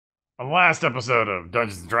On the last episode of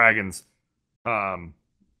Dungeons and Dragons,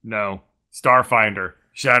 no, Starfinder,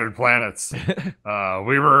 Shattered Planets,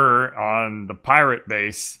 we were on the pirate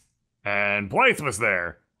base, and Blythe was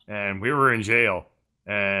there, and we were in jail,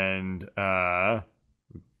 and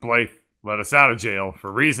Blythe let us out of jail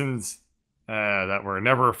for reasons that were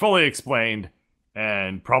never fully explained,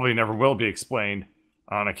 and probably never will be explained,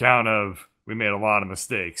 on account of we made a lot of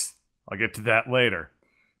mistakes. I'll get to that later.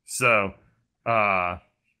 So,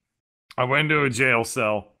 I went into a jail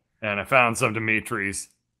cell and I found some Dimitris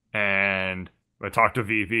and I talked to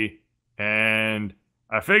Vivi and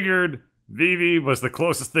I figured Vivi was the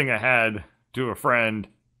closest thing I had to a friend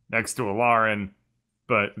next to Alarin,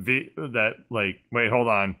 but wait, hold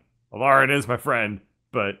on. Alarin is my friend,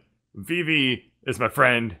 but Vivi is my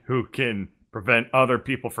friend who can prevent other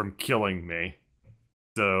people from killing me.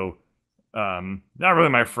 So, not really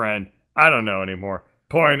my friend. I don't know anymore.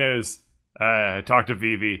 Point is, I talked to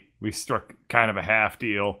Vivi. We struck kind of a half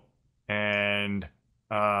deal, and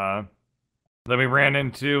then we ran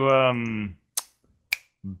into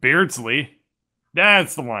Beardsley.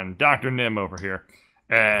 That's the one, Dr. Nim over here,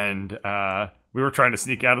 and we were trying to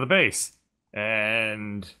sneak out of the base,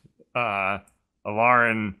 and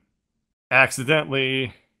Alarin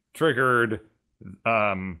accidentally triggered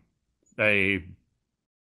a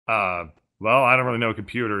well, I don't really know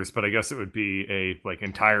computers, but I guess it would be a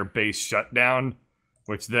entire base shutdown,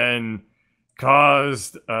 which then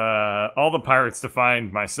caused all the pirates to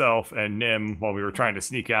find myself and Nim while we were trying to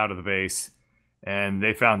sneak out of the base, and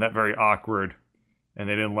they found that very awkward, and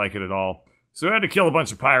they didn't like it at all. So we had to kill a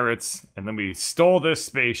bunch of pirates, and then we stole this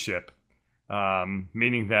spaceship,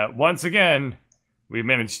 meaning that once again we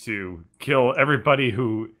managed to kill everybody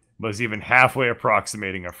who was even halfway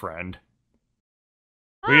approximating a friend.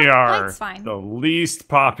 We are the least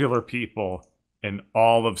popular people in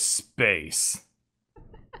all of space.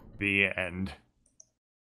 The end.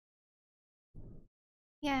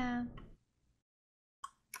 Yeah.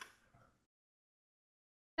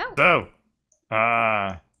 Oh. So,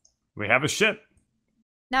 we have a ship.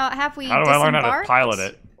 Now, have we How do I learn how to pilot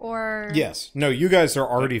it? Or... Yes. No, you guys are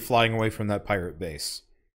already flying away from that pirate base.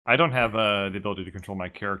 I don't have the ability to control my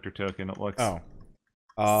character token, it looks.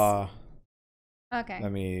 Oh. Okay.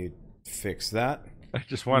 Let me fix that. I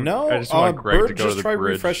just want Greg Bird, to go to the try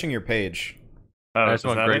bridge. refreshing your page. Oh, I just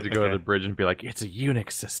want Greg to go Okay. to the bridge and be like, it's a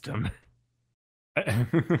Unix system.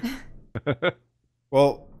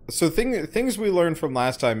 Well, so things we learned from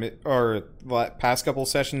last time, or past couple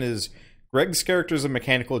session, is Greg's character is a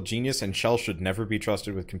mechanical genius, and Shell should never be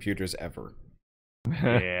trusted with computers ever.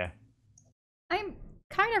 Yeah. I'm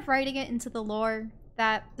kind of writing it into the lore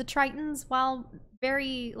that the Tritons, while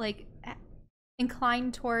very,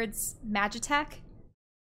 inclined towards magitech,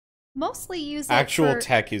 mostly use it Actual for...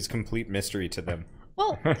 tech is complete mystery to them.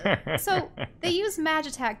 Well, so they use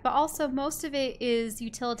magitech, but also most of it is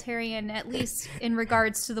utilitarian, at least in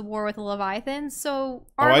regards to the war with the Leviathans. So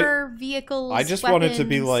armor, vehicles, I just weapons want it to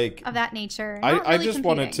be like of that nature. I just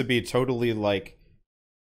want it to be totally like.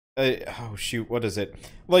 Oh shoot, what is it?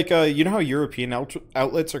 Like, you know how European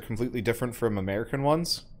outlets are completely different from American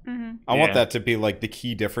ones? Mm-hmm. I want that to be like the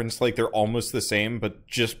key difference. Like they're almost the same, but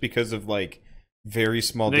just because of like very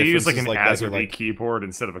small They use differences an that, ASCII are, like, keyboard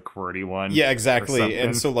instead of a QWERTY one. Yeah, exactly.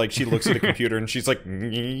 And so like she looks at a computer and she's like,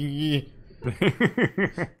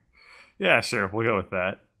 yeah, sure, we'll go with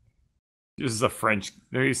that. This is a French.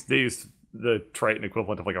 They use the Triton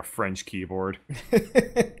equivalent of like a French keyboard. I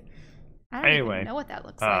don't Anyway, even know what that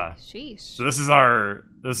looks like. Sheesh. So this is our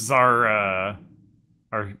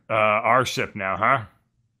ship now, huh?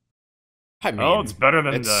 I mean, Oh, it's better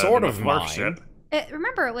than it's the sort the of Flurf mine. ship.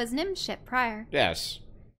 Remember, it was Nim's ship prior. Yes.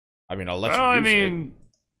 I mean, I'll let Well, I you use mean,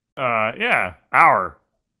 yeah, our,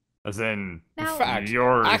 as in Now, In fact,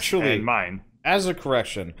 yours actually, and mine. As a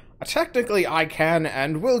correction, technically I can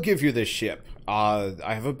and will give you this ship. I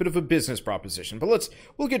have a bit of a business proposition, but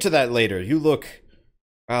we'll get to that later. You look,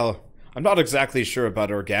 well, I'm not exactly sure about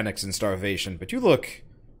organics and starvation, but you look,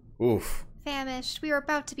 oof. famished. We were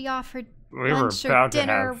about to be offered We were lunch or about to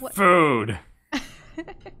dinner. have food.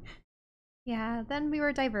 Yeah, then we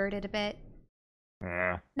were diverted a bit.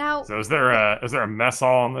 Yeah. Now, So is there a mess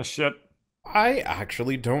hall on this ship? I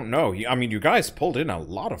actually don't know. I mean, you guys pulled in a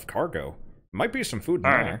lot of cargo. Might be some food in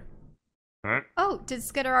All right. there. All right. oh, did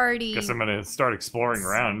Skitter already Guess I'm gonna start exploring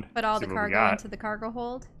around. put all see the what we cargo got. into the cargo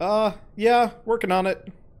hold? Yeah, working on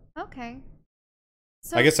it. Okay.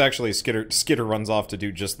 So, I guess actually Skitter runs off to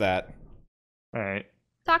do just that. All right.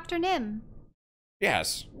 Dr. Nim,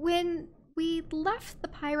 Yes. when we left the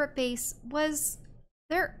pirate base, was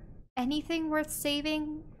there anything worth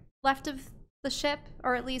saving left of the ship,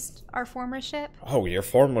 or at least our former ship? Oh, your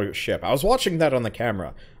former ship. I was watching that on the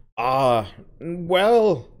camera.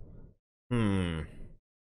 Well... I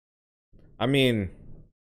mean...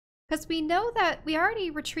 Because we know that we already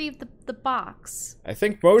retrieved the box. I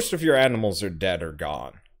think most of your animals are dead or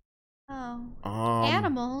gone. Oh. Animals?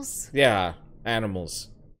 Animals? Yeah, animals.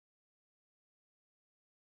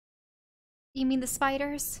 You mean the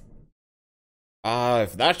spiders?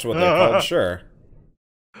 If that's what they're called, sure.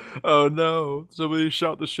 Oh no! Somebody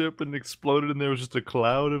shot the ship and exploded, and there was just a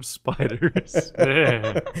cloud of spiders.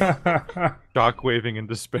 Shockwaving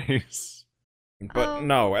into space. But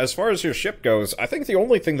no, as far as your ship goes, I think the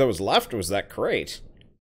only thing that was left was that crate.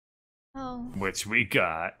 Oh. Which we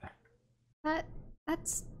got.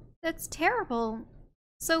 That's terrible.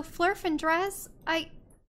 So Flurf and Drez,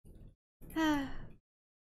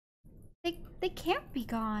 they can't be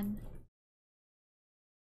gone.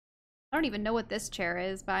 I don't even know what this chair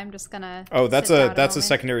is, but I'm just gonna. Oh, that's sit down a moment.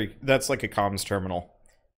 secondary. That's like a comms terminal.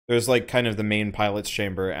 There's like kind of the main pilot's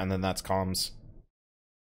chamber, and then that's comms.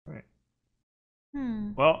 Right.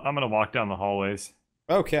 Hmm. Well, I'm gonna walk down the hallways.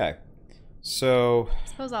 Okay, so I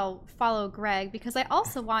suppose I'll follow Greg because I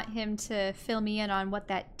also want him to fill me in on what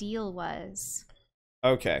that deal was.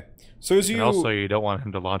 okay, so as you And also, you don't want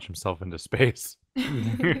him to launch himself into space.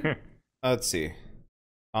 let's see.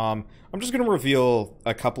 I'm just gonna reveal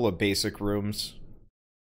a couple of basic rooms.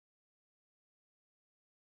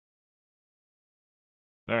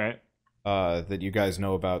 All right. That you guys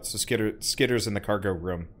know about. So Skitter's in the cargo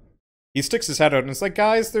room. He sticks his head out and it's like,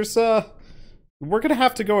 guys, there's we're gonna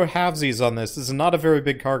have to go halvesies on this. This is not a very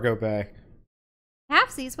big cargo bay.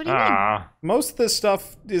 Halfsies? What do you mean? Most of this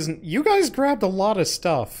stuff isn't. You guys grabbed a lot of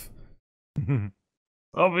stuff.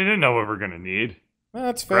 Well, we didn't know what we're gonna need.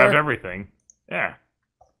 That's fair. Grabbed everything. Yeah.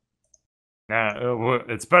 Now,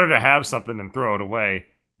 it's better to have something and throw it away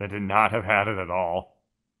than to not have had it at all.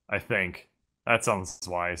 I think. That sounds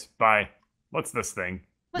wise. Bye. What's this thing?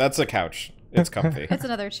 That's a couch. It's comfy. It's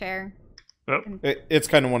another chair. Oh. It's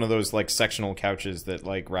kind of one of those like sectional couches that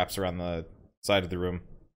like wraps around the side of the room.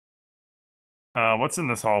 What's in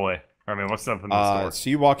this hallway? I mean, what's up in this door? So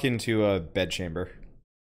you walk into a bedchamber.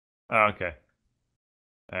 Oh, okay.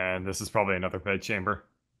 And this is probably another bed chamber.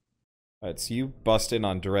 Alright, so you bust in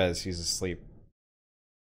on Derez. He's asleep.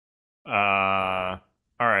 Alright.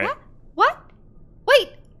 What?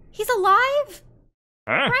 Wait! He's alive?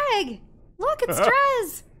 Huh? Greg! Look, it's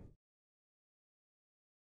Drez!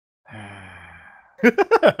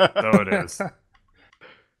 So it is.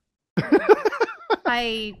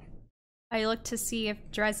 I look to see if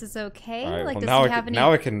Drez is okay. Alright, like, well, does now he have any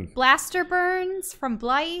now I can. blaster burns from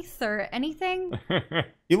Blythe or anything?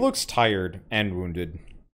 He looks tired and wounded.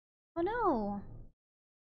 Oh no.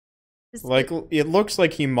 Like, it looks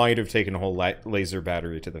like he might have taken a whole laser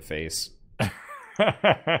battery to the face.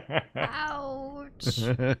 Ouch.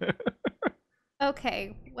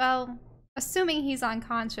 Okay, well, assuming he's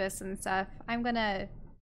unconscious and stuff, I'm gonna,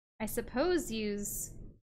 I suppose, use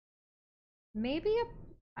maybe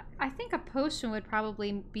I think a potion would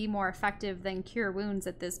probably be more effective than cure wounds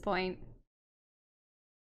at this point.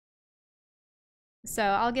 So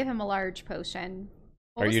I'll give him a large potion.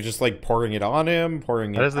 Are you just like pouring it on him?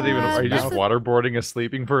 Pouring it? That isn't even. Are you just that's a- waterboarding a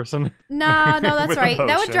sleeping person? No, that's With a right.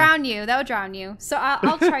 That would potion. drown you. That would drown you. So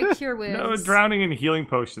I'll try cure wounds. No, drowning in healing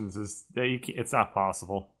potions is it's not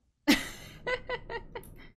possible.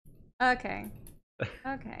 Okay.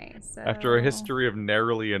 Okay, so... After a history of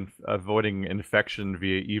narrowly avoiding infection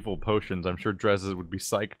via evil potions, I'm sure Drez would be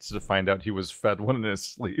psyched to find out he was fed one in his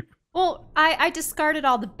sleep. Well, I discarded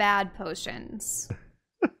all the bad potions.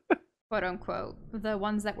 Quote unquote. The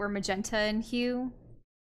ones that were magenta in hue.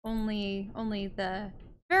 Only the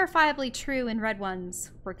verifiably true and red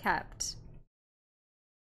ones were kept.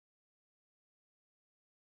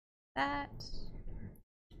 That.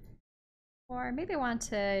 Or maybe I want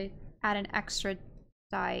to add an extra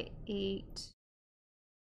die 8.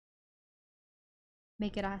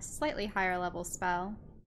 Make it a slightly higher level spell.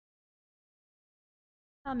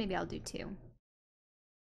 Oh, maybe I'll do 2.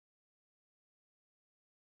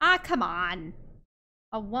 Ah, come on.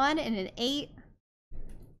 A 1 and an 8.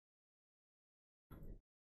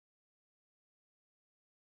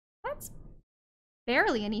 That's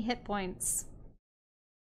barely any hit points.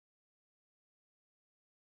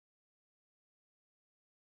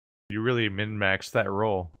 You really min-maxed that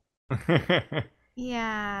roll.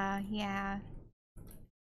 Yeah.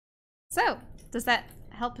 So, does that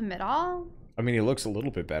help him at all? I mean, he looks a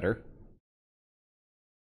little bit better.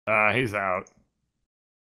 He's out.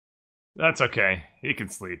 That's okay. He can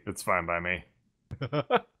sleep. It's fine by me.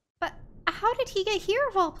 But how did he get here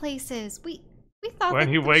of all places? We thought When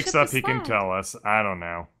that he the wakes ship up, was he can flagged. tell us. I don't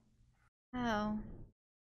know. Oh.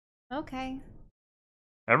 Okay.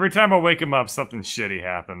 Every time I wake him up, something shitty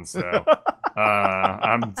happens, so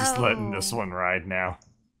I'm just letting this Oh. one ride now.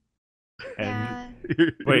 Yeah.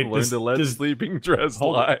 Wait, Learn to let does- sleeping Drez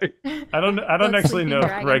hold on. lie. I don't Let actually sleeping know if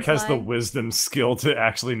dragons Greg has the lie. wisdom skill to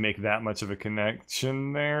actually make that much of a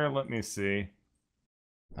connection there. Let me see.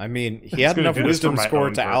 I mean, he I'm had just gonna enough do this for wisdom my score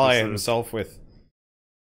own to ally purposes. himself with.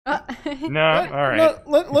 No, all right.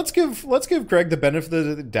 Let's give Greg the benefit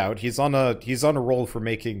of the doubt. He's on a roll for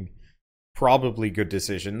making probably good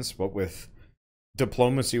decisions, but with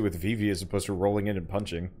diplomacy with Vivi as opposed to rolling in and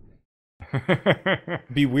punching.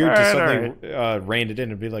 Be weird to suddenly rein it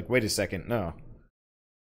in and be like, wait a second, no.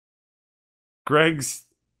 Greg's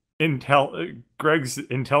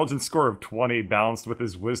intelligence score of 20 balanced with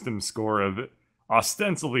his wisdom score of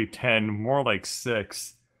ostensibly 10, more like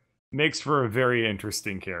 6, makes for a very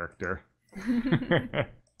interesting character.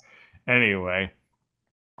 Anyway,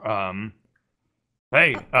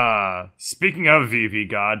 hey, speaking of VV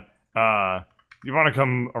God, you want to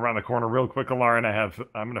come around the corner real quick, Lauren? I'm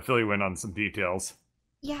gonna fill you in on some details.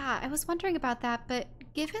 Yeah, I was wondering about that, but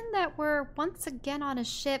given that we're once again on a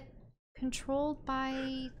ship controlled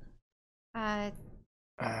by an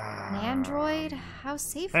android, how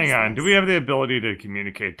safe Hang is on, this? do we have the ability to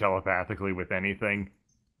communicate telepathically with anything?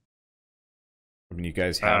 I mean, you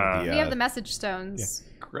guys have We have the message stones.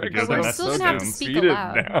 Greg But is we're now still gonna have to so speak conceited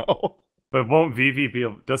aloud. now. But won't Vivi be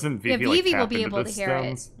able, doesn't Vivi Yeah, like Vivi will tap be into able the to hear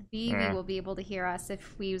stones? it. Vivi Yeah. will be able to hear us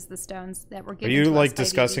if we use the stones that were Are given you to us like by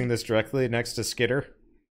discussing Vivi. this directly next to Skitter?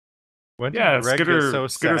 When did Yeah, Greg get so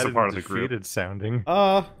Skitter's sad a part and of the group. defeated sounding?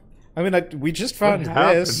 I mean, we just found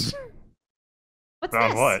What this. happened? What's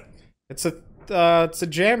Found this? what? It's a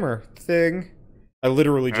jammer thing. I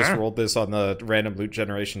literally just Huh? rolled this on the random loot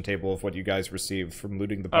generation table of what you guys received from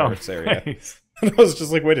looting the Oh, pirates area. nice. And I was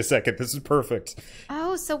just like, wait a second, this is perfect.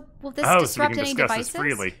 Oh, so will this Oh, so we disrupt can any discuss devices? this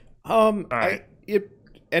freely. Alright.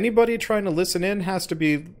 Anybody trying to listen in has to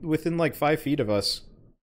be within like 5 feet of us.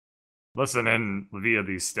 Listen in via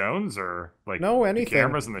these stones, or like No, the anything.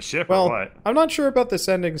 cameras in the ship, Well, or what? I'm not sure about the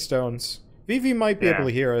sending stones. Vivi might be Yeah. able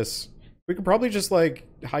to hear us. We could probably just like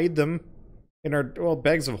hide them in our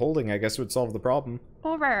bags of holding. I guess would solve the problem.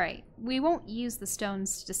 Oh, right. We won't use the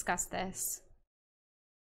stones to discuss this.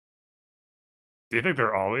 Do you think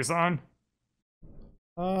they're always on?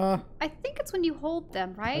 I think it's when you hold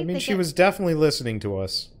them, right? I mean, They she get- was definitely listening to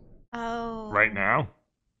us. Oh. Right now?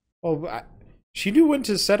 Well, she knew when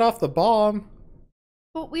to set off the bomb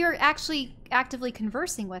But we were actually actively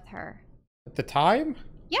conversing with her. at the time.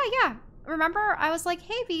 Yeah. Remember, I was like,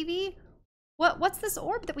 "Hey, Vivi, what's this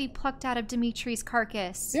orb that we plucked out of Dimitri's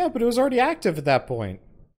carcass?" Yeah, but it was already active at that point.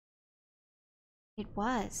 It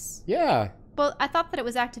was. Yeah. Well, I thought that it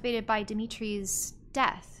was activated by Dimitri's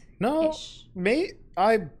death. No, Ish.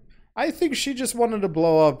 I think she just wanted to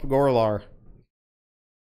blow up Gorlar.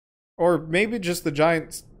 Or maybe just the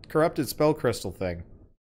giant corrupted spell crystal thing.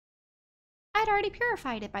 I'd already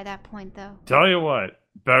purified it by that point, though. Tell you what,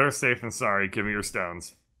 better safe than sorry. Give me your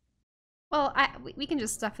stones. Well, we can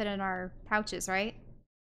just stuff it in our pouches, right?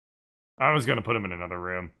 I was gonna put them in another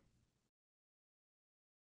room.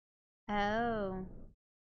 Oh.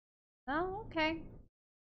 Oh, okay.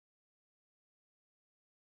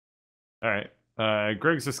 All right.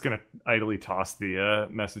 Greg's just gonna idly toss the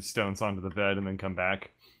message stones onto the bed and then come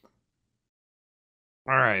back.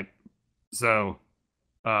 All right. So,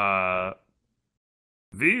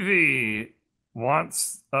 Vivi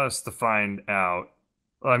wants us to find out.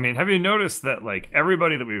 I mean, have you noticed that like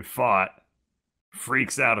everybody that we've fought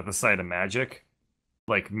freaks out at the sight of magic?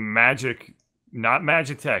 Like magic, not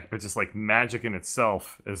magitech, but just like magic in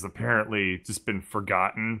itself has apparently just been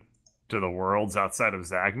forgotten to the worlds outside of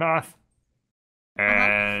Zagnoth.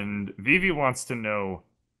 And Vivi wants to know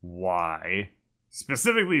why.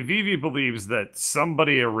 Specifically, Vivi believes that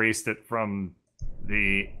somebody erased it from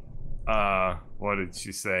the, what did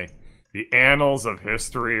she say? The annals of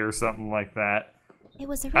history or something like that. It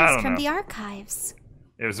was I erased don't from know. the archives.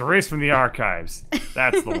 It was erased from the archives.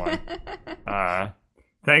 That's the one.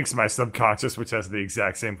 Thanks, my subconscious, which has the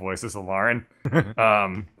exact same voice as Lauren.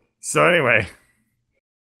 So anyway,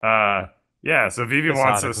 yeah. So Vivi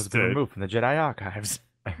wants us to removed from the Jedi archives.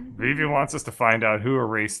 Vivi wants us to find out who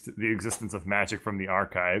erased the existence of magic from the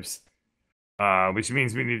archives, which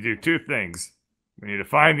means we need to do two things. We need to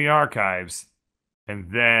find the archives,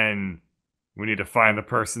 and then we need to find the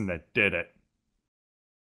person that did it.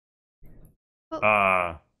 Wait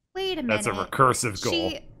a minute. That's a recursive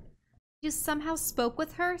goal. You somehow spoke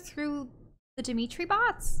with her through the Dimitri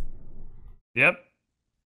bots? Yep.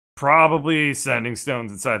 probably sending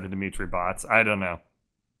stones inside the Dimitri bots. I don't know.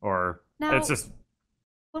 Or Now, it's just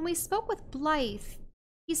when we spoke with Blythe,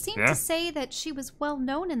 he seemed Yeah? to say that she was well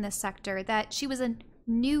known in this sector, that she was a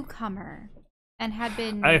newcomer and had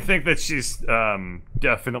been. I think that she's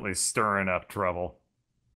definitely stirring up trouble.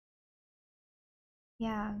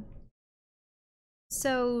 Yeah.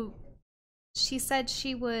 So she said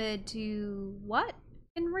she would do what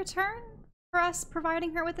in return for us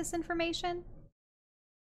providing her with this information?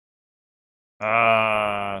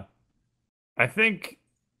 I think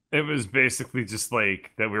it was basically just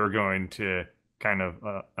like that we were going to kind of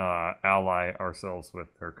ally ourselves with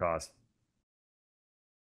her cause.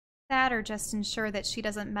 That or just ensure that she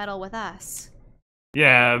doesn't meddle with us?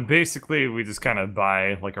 Yeah, basically we just kind of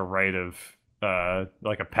buy like a right of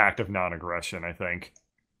like a pact of non-aggression, I think.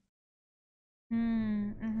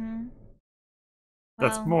 Mm-hmm.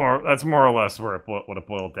 That's more or less where what it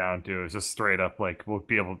boiled down to. Is just straight up like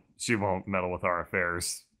she won't meddle with our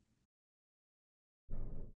affairs.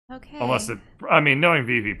 Okay. Unless I mean, knowing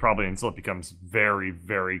Vivi probably until it becomes very,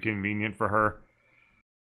 very convenient for her.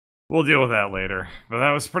 We'll deal with that later. But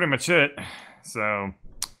that was pretty much it. So,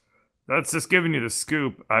 that's just giving you the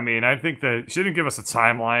scoop. I mean, I think that she didn't give us a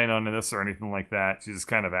timeline on this or anything like that. She just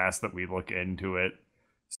kind of asked that we look into it.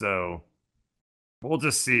 So, we'll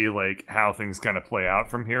just see, like, how things kind of play out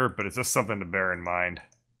from here, but it's just something to bear in mind.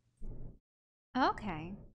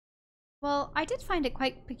 Okay. Well, I did find it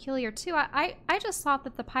quite peculiar, too. I just thought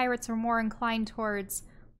that the pirates were more inclined towards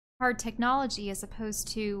hard technology as opposed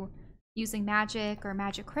to using magic or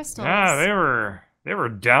magic crystals. Yeah, they were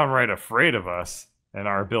downright afraid of us and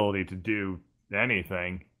our ability to do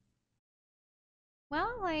anything.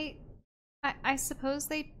 Well, I suppose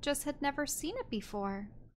they just had never seen it before.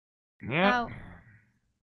 Yeah.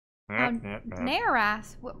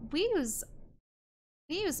 Nearath, we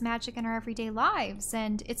use magic in our everyday lives,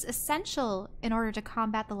 and it's essential in order to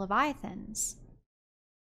combat the Leviathans.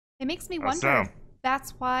 It makes me wonder if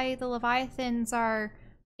that's why the Leviathans are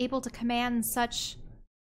able to command such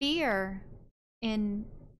fear in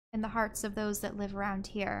the hearts of those that live around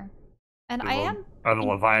here. And Are the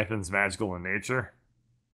Leviathans magical in nature?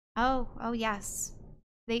 Oh yes.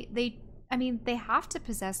 I mean, they have to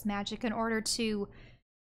possess magic in order to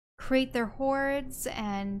create their hordes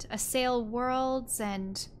and assail worlds,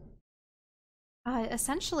 and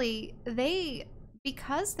essentially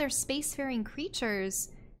because they're spacefaring creatures,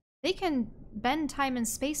 they can bend time and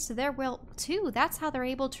space to their will too. That's how they're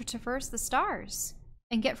able to traverse the stars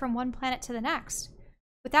and get from one planet to the next.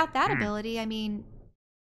 Without that ability, I mean,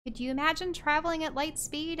 could you imagine traveling at light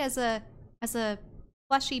speed as a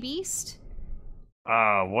fleshy beast?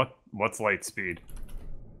 What's light speed?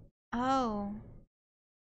 Oh.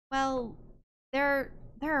 Well, there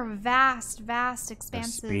are vast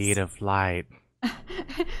expanses. The speed of light.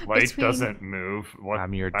 Light doesn't move.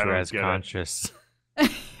 I'm your Drez conscious.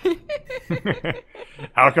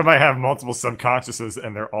 How come I have multiple subconsciouses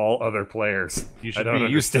and they're all other players? You should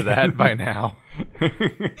be used to that by now.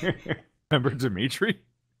 Remember Dimitri?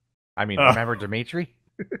 Remember Dimitri?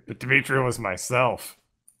 Dimitri was myself.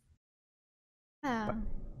 Oh.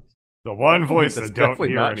 The one voice That's I don't definitely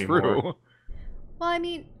hear not anymore. true. Well, I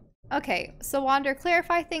mean, okay, so Wander,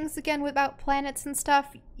 clarify things again about planets and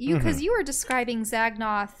stuff. Because you were describing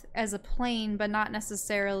Zagnoth as a plane, but not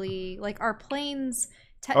necessarily, like, are planes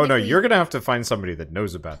technically... Oh no, you're gonna have to find somebody that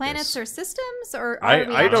knows about planets this. or systems, or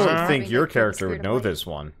I don't think your character would know this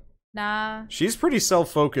one. Nah. She's pretty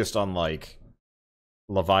self-focused on, like,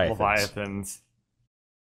 Leviathans.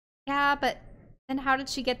 Yeah, but then how did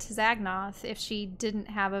she get to Zagnoth if she didn't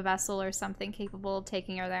have a vessel or something capable of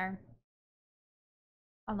taking her there?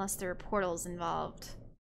 Unless there are portals involved.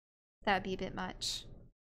 That'd be a bit much.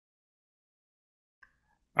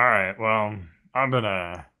 Alright, well, I'm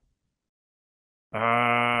gonna...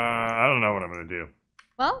 I don't know what I'm gonna do.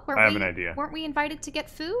 Well, I have an idea. Weren't we invited to get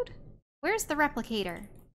food? Where's the replicator?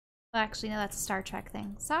 Well, actually, no, that's a Star Trek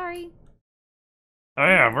thing. Sorry. Oh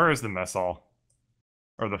yeah, where is the mess hall?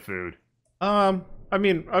 Or the food? I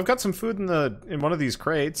mean, I've got some food in one of these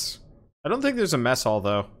crates. I don't think there's a mess hall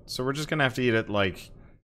though, so we're just gonna have to eat it like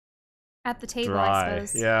at the table, dry. I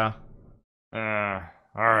suppose. Yeah.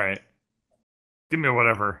 Alright. Give me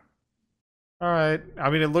whatever. Alright. I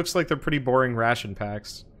mean, it looks like they're pretty boring ration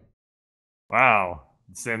packs. Wow.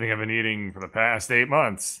 Same thing I've been eating for the past 8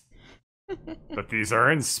 months. But these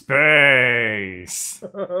are in space!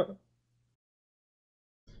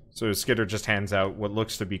 So Skitter just hands out what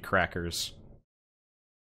looks to be crackers.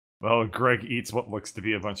 Well, Greg eats what looks to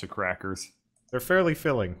be a bunch of crackers. They're fairly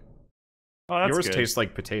filling. Oh, that's Yours good. taste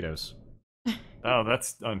like potatoes. Oh,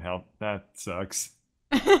 that's unhealthy. That sucks.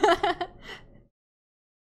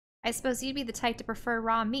 I suppose you'd be the type to prefer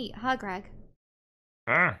raw meat, huh, Greg?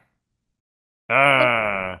 Huh?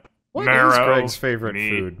 What marrow, is Greg's favorite meat.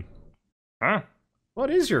 food? Huh? What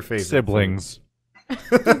is your favorite Siblings.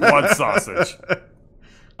 Blood sausage.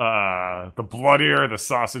 The bloodier, the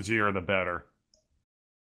sausagier, the better.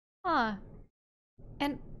 Huh.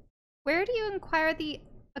 And where do you acquire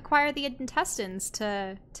the intestines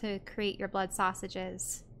to create your blood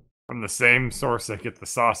sausages? From the same source I get the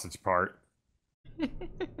sausage part.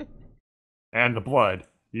 And the blood.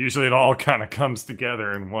 Usually it all kind of comes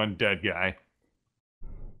together in one dead guy.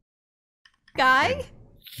 Guy?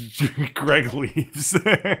 Greg leaves.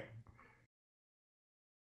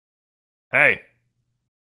 Hey.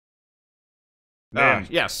 Man,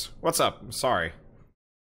 Yes. What's up? I'm sorry.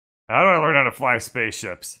 how do I learn how to fly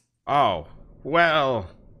spaceships? Oh, well,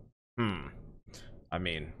 I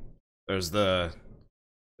mean, there's the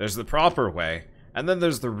proper way, and then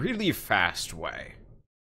there's the really fast way.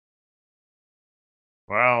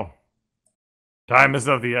 Well, time is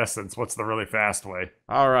of the essence. What's the really fast way?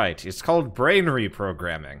 Alright, it's called brain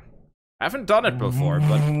reprogramming. I haven't done it before,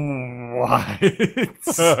 but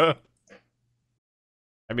What?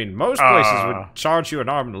 I mean, most places would charge you an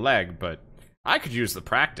arm and a leg, but I could use the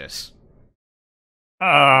practice.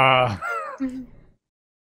 Um.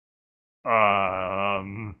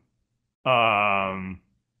 All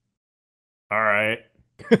right.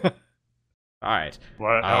 Alright.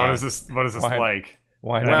 What is this? What is this why- like?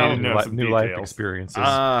 Why I not need to know some new life details. experiences?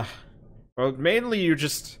 Well, mainly you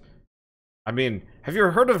just... I mean, have you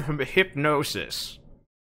heard of hypnosis?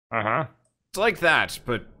 Uh-huh. It's like that,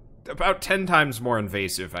 but about 10 times more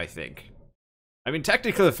invasive, I think. I mean,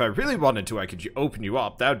 technically, if I really wanted to, I could open you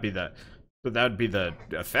up. That would be the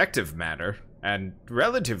effective manner, and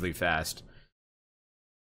relatively fast.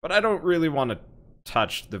 But I don't really want to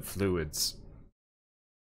touch the fluids.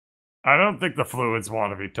 I don't think the fluids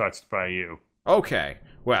want to be touched by you. Okay,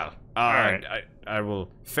 well, Alright. I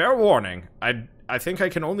will... Fair warning, I think I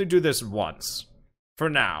can only do this once.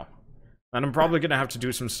 For now. And I'm probably gonna have to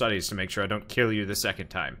do some studies to make sure I don't kill you the second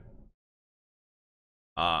time.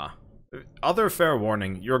 Other fair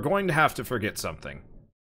warning, you're going to have to forget something.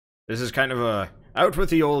 This is kind of a out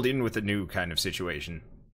with the old, in with the new kind of situation.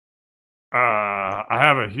 I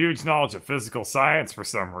have a huge knowledge of physical science for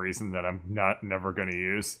some reason that I'm never gonna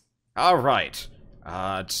use. Alright.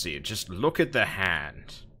 Let's see, just look at the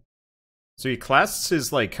hand. So he clasps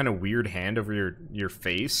his, like, kind of weird hand over your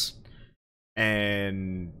face,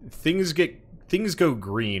 and things go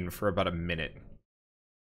green for about a minute.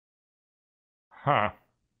 Huh.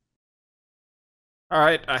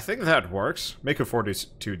 Alright, I think that works. Make a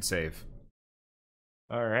fortitude save.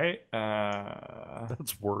 All right.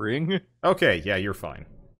 That's worrying. Okay, yeah, you're fine.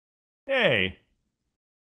 Hey.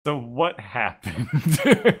 So what happened?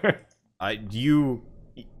 You...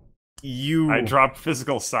 I dropped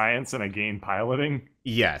physical science and I gained piloting?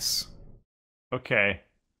 Yes. Okay.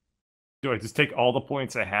 Do I just take all the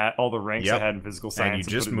points I had, all the ranks I Yep. had in physical And science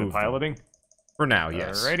you just put it into move them. piloting? For now,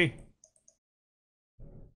 yes. Alrighty.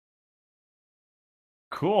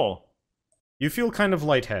 Cool. You feel kind of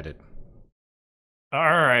lightheaded.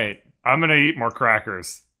 Alright. I'm gonna eat more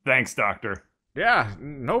crackers. Thanks, Doctor. Yeah,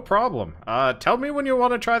 no problem. Tell me when you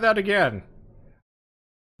want to try that again.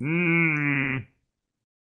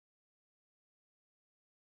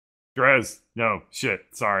 Drez. No, shit.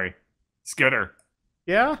 Sorry. Skitter.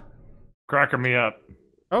 Yeah? Cracker me up.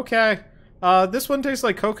 Okay. This one tastes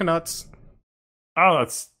like coconuts. Oh,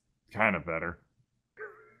 that's kind of better.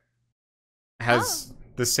 Has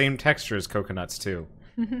the same texture as coconuts, too.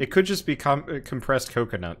 It could just be compressed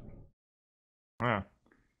coconut. Huh.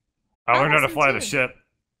 I I learned how to want some fly the too. ship.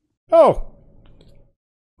 Oh!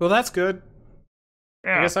 Well, that's good. I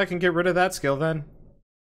Yeah. guess I can get rid of that skill, then.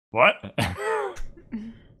 What?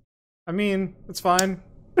 I mean, it's fine.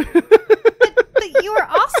 But you were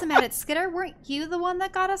awesome at it, Skitter. Weren't you the one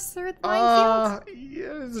that got us through the minefield?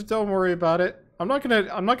 Yeah, don't worry about it. I'm not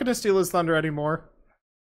gonna steal his thunder anymore.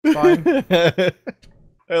 Fine.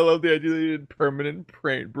 I love the idea that you did permanent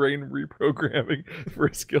brain reprogramming for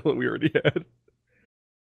a skill that we already had.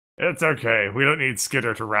 It's okay. We don't need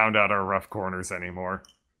Skitter to round out our rough corners anymore.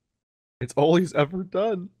 It's all he's ever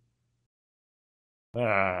done.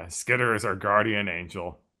 Skitter is our guardian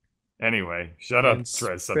angel. Anyway, shut up, In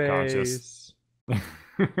Drez Subconscious. space.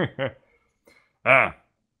 Greg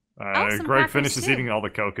crackers, finishes too. eating all the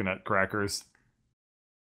coconut crackers.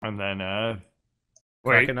 And then,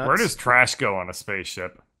 wait, Crackernuts? where does trash go on a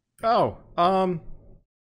spaceship? Oh,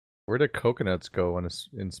 Where do coconuts go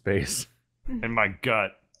in space? In my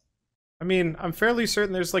gut. I mean, I'm fairly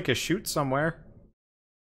certain there's like a chute somewhere.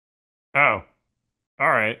 Oh.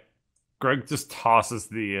 Alright. Greg just tosses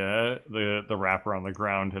the wrapper on the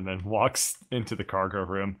ground and then walks into the cargo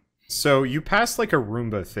room. So you pass like a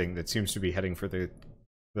Roomba thing that seems to be heading for the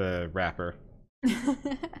wrapper.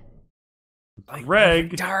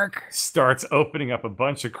 Greg starts opening up a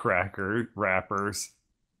bunch of cracker wrappers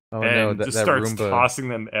Oh and no, just that starts Roomba. tossing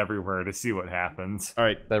them everywhere to see what happens. All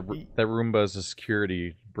right, That Roomba is a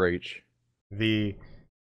security breach. the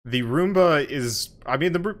Roomba is. I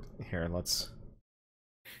mean here. Let's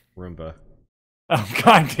Roomba. Oh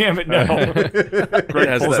god damn it! No. Greg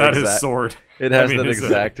has pulls that out his exact- sword. It has I mean, that it's a-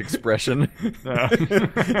 exact expression. No.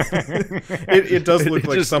 It does look It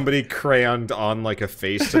like just- somebody crayoned on like a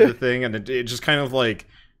face to the thing, and it just kind of like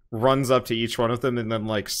runs up to each one of them and then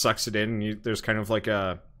like sucks it in. And there's kind of like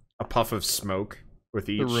a puff of smoke with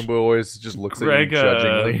each. The Roomba always just looks Greg at you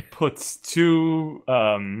judgingly. puts two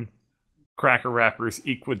cracker wrappers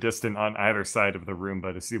equidistant on either side of the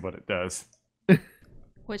Roomba to see what it does.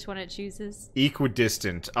 Which one it chooses?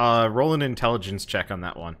 Equidistant. Roll an intelligence check on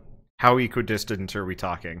that one. How equidistant are we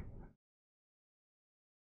talking?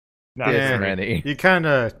 Not Yeah. very. Many. You kind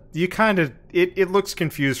of, it looks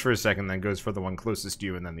confused for a second, then goes for the one closest to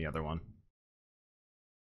you and then the other one.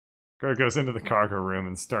 Greg goes into the cargo room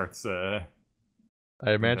and starts. I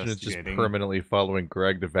imagine it's just Investigating. permanently following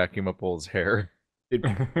Greg to vacuum up all his hair. It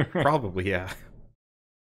probably, yeah.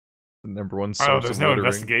 The number one Oh, source there's of no littering.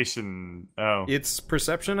 investigation. Oh, It's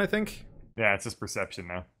perception, I think. yeah, it's just perception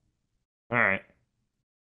now. All right.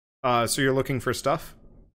 So you're looking for stuff?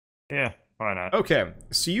 Yeah, why not? Okay,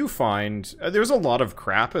 so you find there's a lot of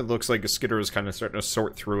crap. It looks like a skidder is kind of starting to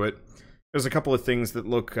sort through it. There's a couple of things that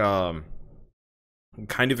look kind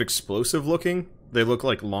of explosive looking. They look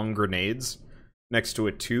like long grenades next to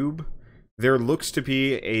a tube. There looks to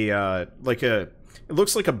be it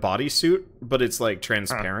looks like a bodysuit, but it's like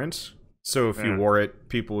transparent. So if you Yeah. wore it,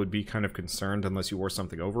 people would be kind of concerned unless you wore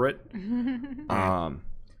something over it.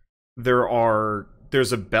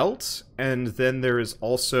 There's a belt, and then there is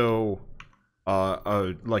also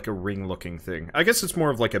a ring looking thing. I guess it's more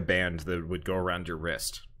of like a band that would go around your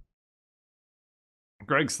wrist.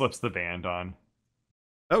 Greg slips the band on.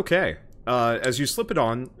 Okay. As you slip it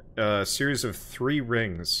on, a series of 3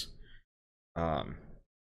 rings.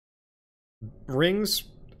 Rings,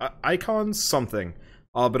 icons, something.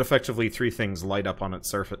 But effectively 3 things light up on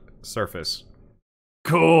its surface.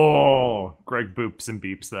 Cool. Greg boops and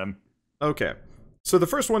beeps them. Okay. So the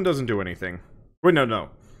first one doesn't do anything. Wait, no.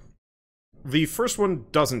 The first one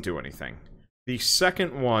doesn't do anything. The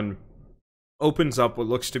second one opens up what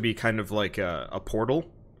looks to be kind of like a portal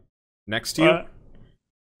next to you.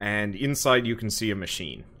 And inside you can see a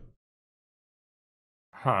machine.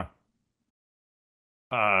 Huh.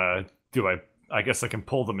 Do I guess I can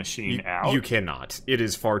pull the machine out? You cannot. It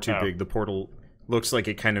is far too Oh. big. The portal looks like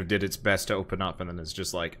it kind of did its best to open up and then it's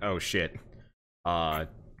just like, oh shit. I'll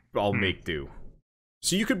make do.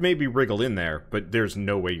 So you could maybe wriggle in there, but there's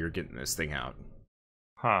no way you're getting this thing out.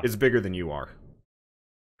 Huh. It's bigger than you are.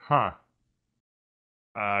 Huh.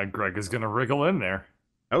 Greg is gonna wriggle in there.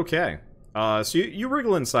 Okay. So you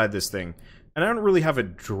wriggle inside this thing, and I don't really have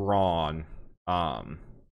it drawn,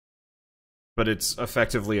 but it's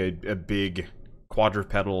effectively a big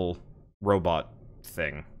quadrupedal robot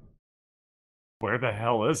thing. Where the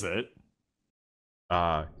hell is it?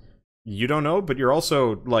 You don't know, but you're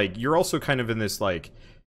also kind of in this like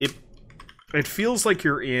it feels like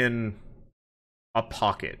you're in a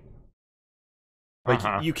pocket.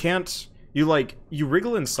 Like you can't you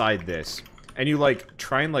wriggle inside this and you like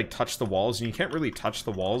try and like touch the walls and you can't really touch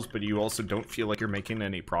the walls, but you also don't feel like you're making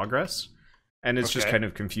any progress. And it's just Okay. kind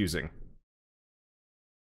of confusing.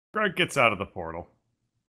 Greg gets out of the portal.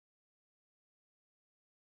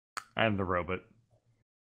 And the robot.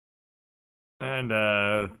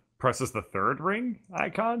 And presses the 3rd ring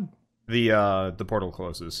icon? The portal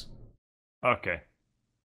closes. Okay.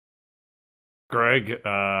 Greg,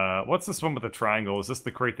 what's this one with the triangle? Is this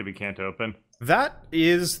the crate that we can't open? That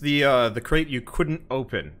is the crate you couldn't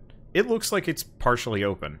open. It looks like it's partially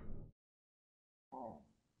open.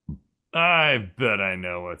 I bet I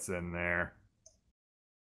know what's in there.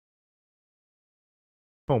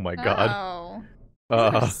 Oh my god. Oh.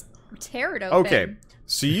 Uh, Tear it open. Okay,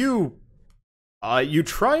 so you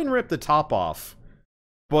try and rip the top off,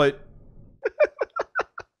 but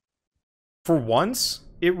for once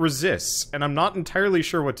it resists, and I'm not entirely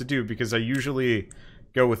sure what to do because I usually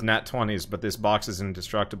go with nat 20s, but this box is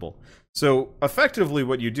indestructible. So effectively,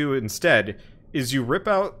 what you do instead is you rip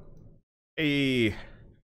out a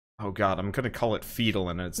oh god, I'm gonna call it fetal,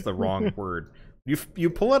 and it's the wrong word. You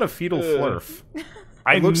pull out a fetal flurf.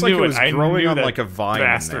 It looks like it was growing on like a vine in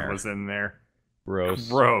bastard there. was in there. gross.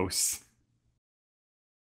 Gross.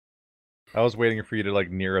 I was waiting for you to like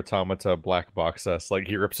near automata black box us, like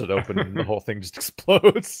he rips it open and the whole thing just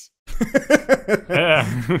explodes.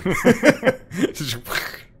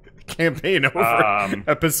 Campaign over.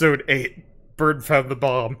 Episode 8. Bird found the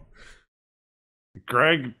bomb.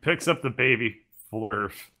 Greg picks up the baby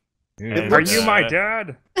Flurf. And, Are you my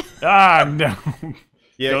dad? No.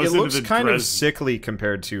 Yeah, Goes it into looks the kind of Dres- sickly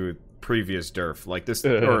compared to previous Durf, like this,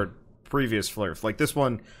 or previous Flurf. Like this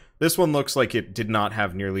one looks like it did not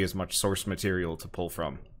have nearly as much source material to pull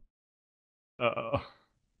from. Oh.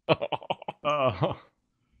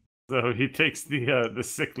 So he takes the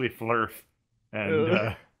sickly Flurf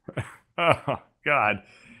and oh god,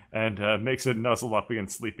 and makes it nuzzle up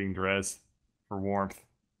against sleeping Drez for warmth.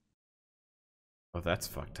 Oh, that's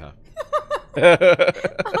fucked up.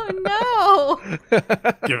 Oh no!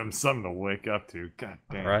 Give him something to wake up to. God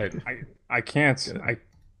damn. Right. I can't.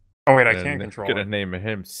 Oh wait, I can't control Gonna it. name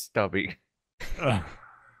him Stubby.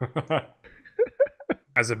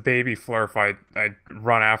 As a baby Flurf, I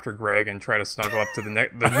run after Greg and try to snuggle up to the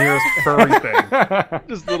nearest furry thing.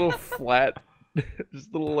 Just little flat,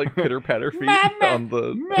 just little like pitter patter feet on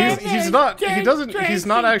the. He's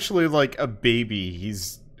not actually like a baby.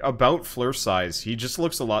 He's about Flurf size. He just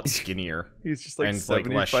looks a lot skinnier. He's just like And, like,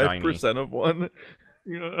 less shiny. 75% of one.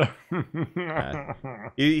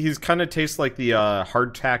 He's kind of tastes like the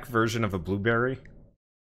hardtack version of a blueberry.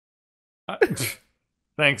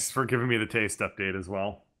 Thanks for giving me the taste update as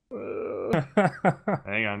well.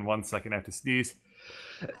 Hang on 1 second, I have to sneeze.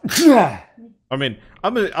 I mean,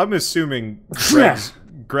 I'm assuming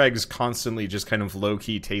Greg's constantly just kind of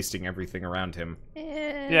low-key tasting everything around him.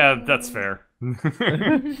 Yeah, that's fair.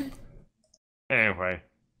 Anyway,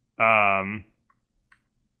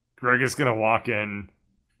 Greg is gonna walk in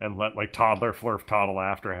and let like toddler Flurf toddle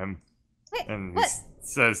after him, Wait, and what?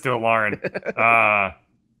 says to Lauren,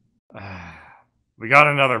 "We got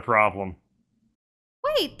another problem."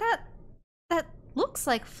 Wait, that looks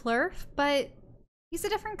like Flurf, but he's a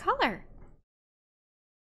different color.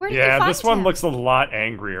 Where did you Yeah, find this one him? looks a lot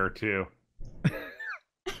angrier too.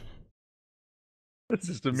 That's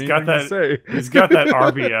just a He's mean got thing that- to say. He's got that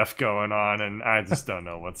RBF going on, and I just don't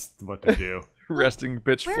know what to do. Resting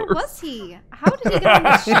bitch Where Flurf. was he? How did he get on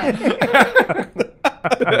the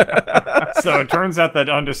ship? So it turns out that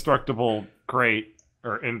indestructible crate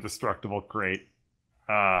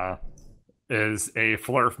is a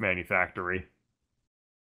Flurf manufactory.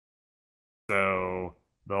 So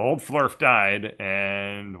the old Flurf died,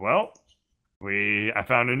 and well, I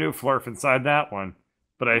found a new Flurf inside that one,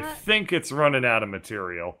 but I What? think it's running out of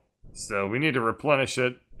material. So we need to replenish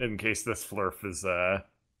it in case this Flurf is,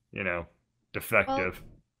 defective.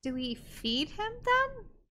 Do we feed him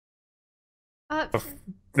then?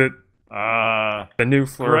 The new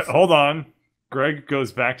Flurf. Hold on. Greg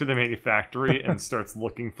goes back to the manufactory and starts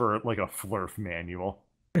looking for like a Flurf manual.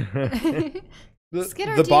 Skidder,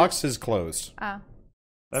 The do box is closed. Oh.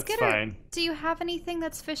 That's Skidder, fine. do you have anything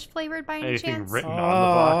that's fish flavored by any Anything chance? written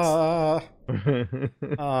on the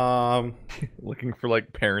box? Looking for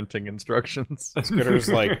like parenting instructions. Skitter's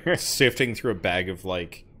like sifting through a bag of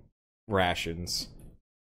like rations.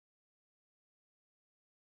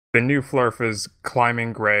 The new Flurf is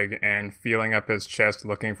climbing Greg and feeling up his chest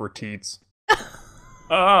looking for teats.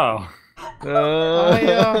 Oh. No,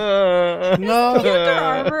 Under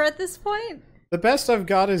Armour at this point? the best I've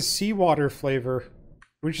got is seawater flavor,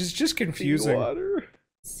 which is just confusing. Water.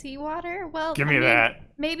 Seawater? Well, Give me that.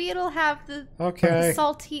 Maybe it'll have the Okay.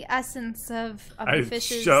 salty essence of I the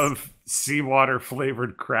fishes. shove seawater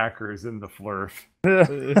flavored crackers in the Flurf.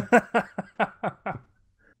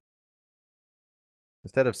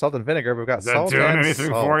 Instead of salt and vinegar, we've got Is that salt doing and anything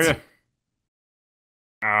salt. for you?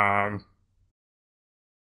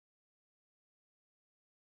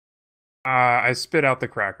 I spit out the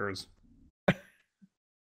crackers.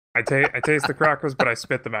 I taste the crackers, but I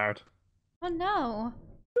spit them out. Oh no.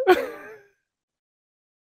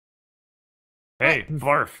 Hey,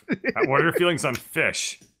 Flurf. What are your feelings on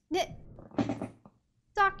fish?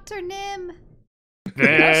 Dr. Nim,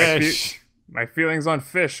 Fish. My feelings on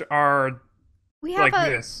fish are we have like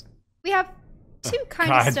this. we have two kind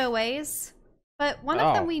God. of stowaways, but one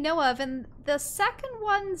of them Oh. we know of, and the second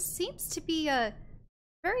one seems to be a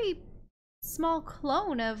very small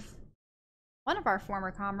clone of one of our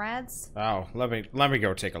former comrades. Oh, let me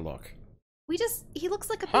go take a look. He looks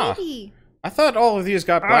like a Huh. baby. I thought all of these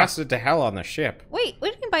got blasted to hell on the ship. Wait, what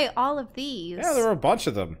do you mean by all of these? Yeah, there were a bunch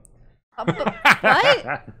of them.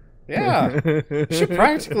 What? Yeah, the ship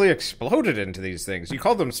practically exploded into these things. You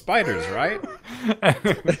called them spiders, right? No,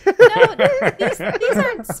 these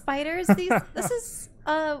aren't spiders. This is,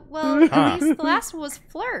 well, at Huh. least the last one was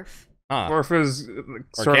Flurf. Huh. Flurf is sort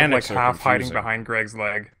of like Organics are half hiding confusing. behind Greg's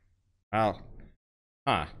leg. Well,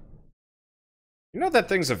 huh. You know that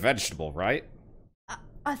thing's a vegetable, right?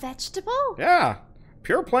 A vegetable? Yeah.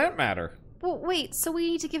 Pure plant matter. Well, wait, so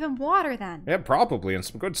we need to give him water then? Yeah, probably, and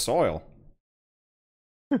some good soil.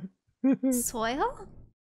 Soil?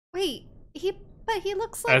 Wait, but he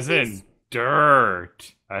looks like As in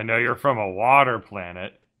dirt. I know you're from a water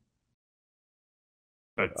planet.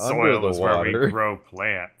 But Under soil the is where we water. grow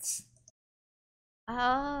plants.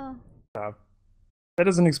 Oh. That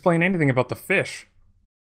doesn't explain anything about the fish.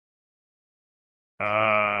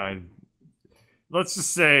 Let's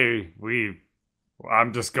just say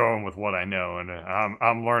I'm just going with what I know, and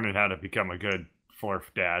I'm learning how to become a good Flurf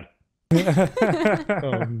dad.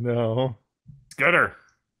 Oh no. Scooter,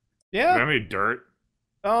 Yeah. give me dirt.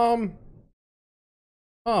 Huh.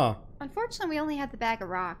 Unfortunately, we only had the bag of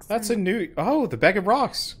rocks. That's a and- new. Oh, the bag of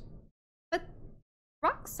rocks. But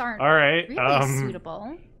rocks aren't All right. really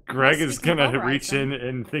suitable. Greg unless is we can gonna pulverize reach them. in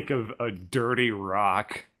and think of a dirty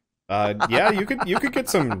rock. Yeah, you could get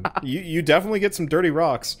some. You definitely get some dirty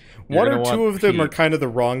rocks. You're One or gonna two want of them are peat. kind of the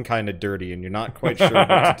wrong kind of dirty, and you're not quite sure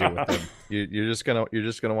what to do with them. You're just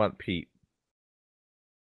gonna want Pete.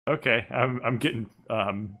 Okay, I'm getting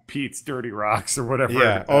Pete's dirty rocks or whatever.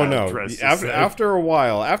 Yeah. Oh no. Dress just After, said. after a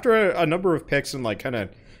while, after a number of picks and like kind of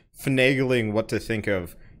finagling what to think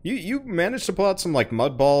of, you managed to pull out some like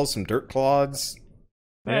mud balls, some dirt clods.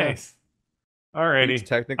 Nice. Pete's Alrighty.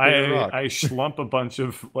 technically a rock. I slump a bunch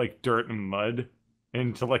of like dirt and mud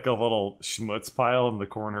into like a little schmutz pile in the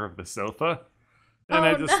corner of the sofa, and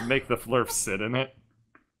I Oh, just no. make the Flurf sit in it.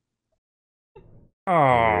 Oh,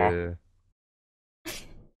 Yeah.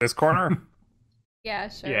 this corner? Yeah,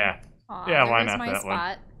 sure. Yeah. Aw, Yeah, why there's not my that one?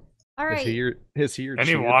 spot. All Is he right. your Any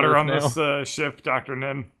cheer water dwarf on now? this ship, Dr.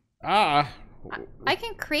 Nin? I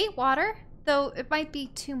can create water, though it might be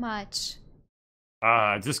too much.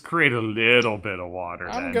 Just create a little bit of water.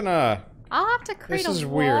 I'm then. gonna. I'll have to create This a is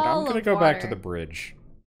weird. I'm wall gonna of go back to water. the bridge.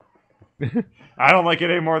 I don't like it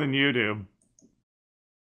any more than you do.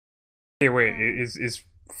 Hey, wait, is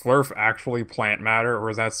Flurf actually plant matter, or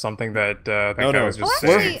is that something that that No, guy no. was just Oh, Flurf,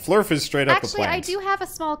 saying? actually- Flurf is straight up a Actually, plant. I do have a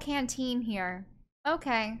small canteen here.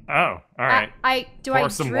 Okay. Oh, all right. I do Pour I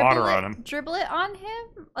some dribble water it, on him. Dribble it on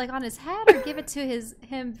him, like on his head, or give it to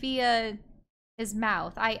him via his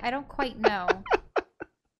mouth? I don't quite know.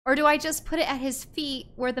 Or do I just put it at his feet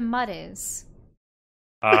where the mud is?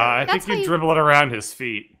 I That's think you how you- dribble it around his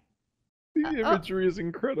feet. The imagery is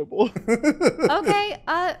incredible. Okay.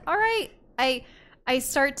 All right. I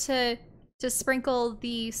start to sprinkle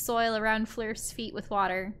the soil around Fleur's feet with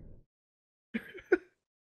water.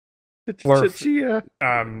 Flurf. Chia.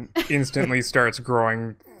 Instantly starts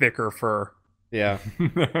growing thicker fur. Yeah.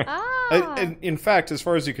 Ah. In fact, as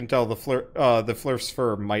far as you can tell, the Flurf's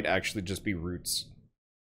fur might actually just be roots.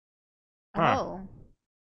 Huh. Oh. All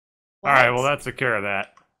right, well, What? that took care of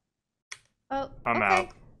that. Oh, I'm okay. out.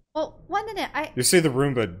 Well, 1 minute. You see the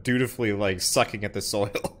Roomba dutifully like sucking at the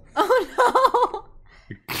soil. Oh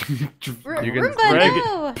no! You Roomba, Greg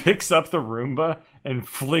no! picks up the Roomba and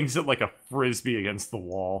flings it like a frisbee against the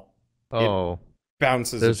wall. Oh.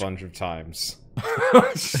 Bounces There's- a bunch of times.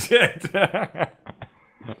 Oh, shit.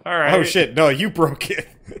 All right. Oh shit! No, you broke it.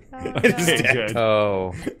 Oh, It's no. Okay, dead. good.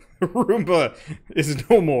 Oh. Roomba is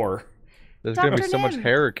no more. There's gonna be Dr. so much Nim.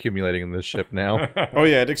 hair accumulating in this ship now. Oh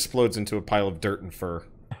yeah, it explodes into a pile of dirt and fur.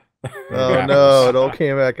 Oh no, it all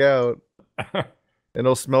came back out. It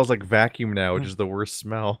all smells like vacuum now, which is the worst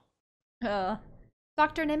smell.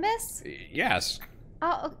 Dr. Nimbus? Yes.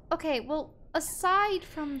 Oh, okay. Well, aside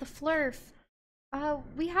from the Flurf,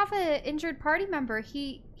 we have an injured party member.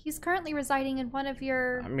 He's currently residing in one of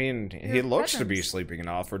your. I mean, he Your looks to be presence. sleeping it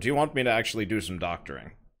off. Or do you want me to actually do some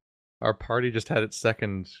doctoring? Our party just had its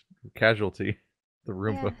second casualty, the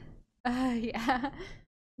Roomba. Yeah.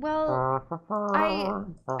 Well,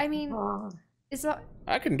 I mean, is it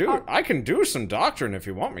I can do some doctoring if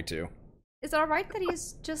you want me to. is it all right that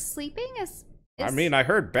he's just sleeping? I mean, I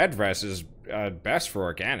heard bed rest is best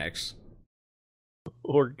for organics.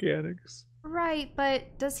 Organics. right,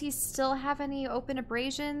 but does he still have any open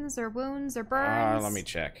abrasions or wounds or burns? Let me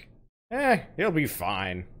check. He'll be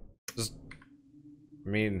fine. Just, I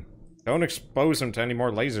mean, don't expose him to any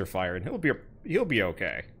more laser fire, and he'll be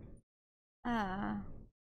okay.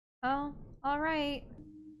 Oh, all right.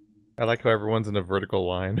 I like how everyone's in a vertical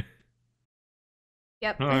line.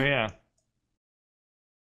 Yep. Oh, yeah.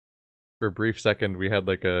 For a brief second, we had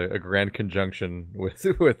like a grand conjunction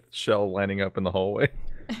with Shell lining up in the hallway.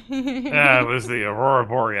 Yeah, it was the Aurora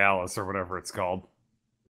Borealis or whatever it's called.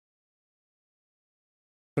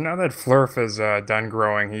 So now that Flurf is done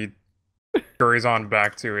growing, he scurries on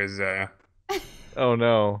back to his Oh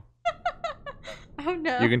no. Oh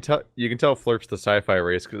no. You can tell Flirt's the sci-fi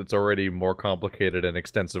race because it's already more complicated and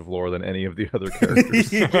extensive lore than any of the other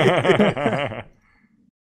characters.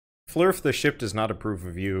 Flurf the ship does not approve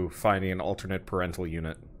of you finding an alternate parental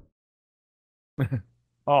unit.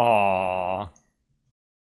 Aww.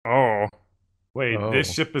 Oh. Wait, Oh.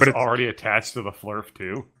 this ship is But it's- already attached to the Flurf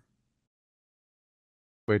too?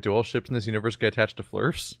 Wait, do all ships in this universe get attached to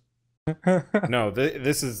Flirfs? No,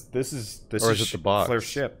 this is Or is it the box? Flurf's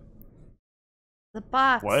ship. The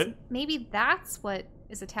box. What? Maybe that's what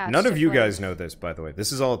is attached. None to of you Flurf. guys know this, by the way.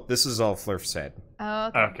 This is all Flurf said. Oh,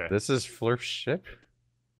 okay. Okay. This is Flirf's ship?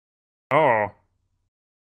 Oh.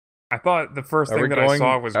 I thought the first Are thing we that going, I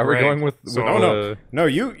saw was Are we Greg, going with so- Oh no, no,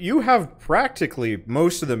 you have practically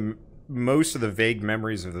most of the vague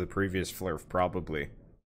memories of the previous Flurf, probably.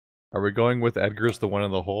 Are we going with Edgar's the one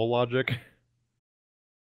in the hole logic?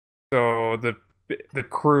 So the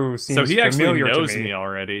crew seems So he actually familiar knows to me. me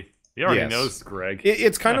already. He already Yes. knows Greg.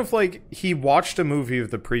 It's kind of like he watched a movie of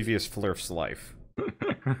the previous Flurf's life.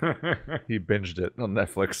 He binged it on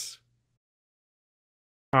Netflix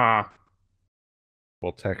Huh.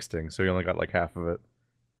 while texting, so he only got like half of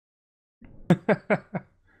it.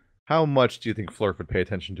 How much do you think Flirf would pay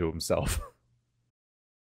attention to himself?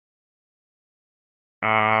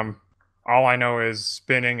 All I know is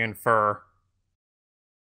spinning and fur.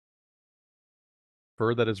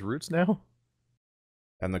 Fur that is roots now?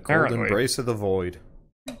 And the cold Apparently. embrace of the void.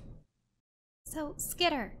 So,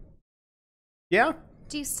 Skitter, Yeah,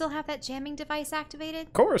 do you still have that jamming device activated?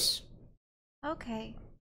 of course. Okay.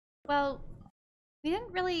 Well, we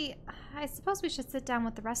didn't really. I suppose we should sit down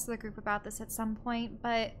with the rest of the group about this at some point,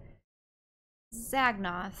 but.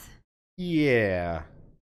 Zagnoth. Yeah.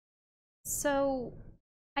 So,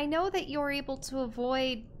 I know that you're able to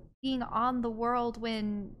avoid being on the world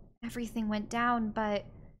when everything went down, but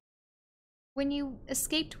when you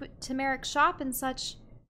escaped to Merrick's shop and such,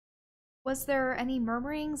 was there any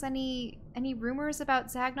murmurings, any rumors about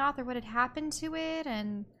Zagnoth or what had happened to it?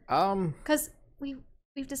 And because we've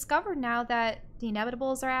discovered now that the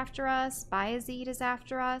Inevitables are after us, Bayezid is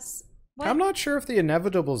after us. What? I'm not sure if the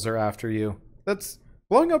Inevitables are after you. That's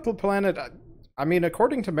blowing up a planet. I mean,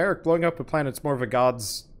 according to Merrick, blowing up a planet's more of a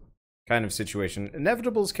god's kind of situation.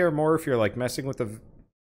 Inevitables care more if you're like messing with the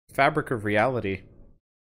fabric of reality.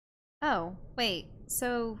 Oh, wait.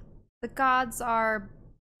 So the gods are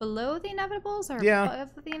below the Inevitables or Yeah.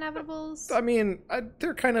 above the Inevitables? I mean,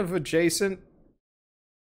 they're kind of adjacent.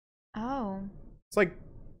 Oh. It's like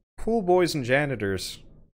pool boys and janitors.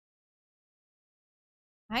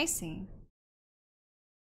 I see.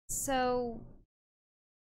 So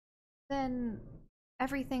then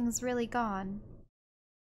everything's really gone.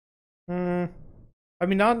 I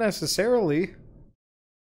mean, not necessarily.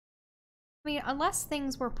 I mean, unless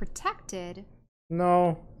things were protected.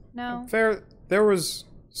 No. No. There was...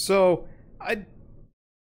 So, I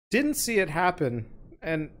didn't see it happen,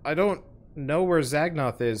 and I don't know where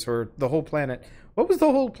Zagnoth is, or the whole planet. What was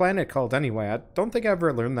the whole planet called anyway? I don't think I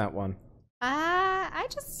ever learned that one. I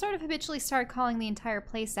just sort of habitually started calling the entire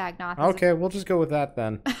place Zagnoth. Okay, we'll just go with that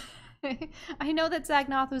then. I know that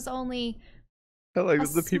Zagnoth was only... I like A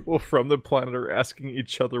that the sm- people from the planet are asking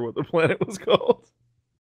each other what the planet was called.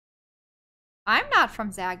 I'm not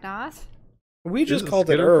from Zagnoth. We just Is called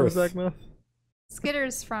it Skitter from Earth. Zagnoth?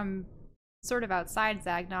 Skitter's from sort of outside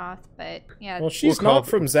Zagnoth, but yeah. Well, she's We'll call not it-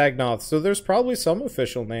 from Zagnoth, so there's probably some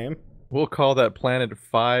official name. We'll call that planet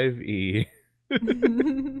 5E.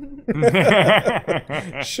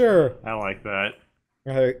 Sure. I like that.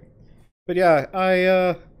 But yeah,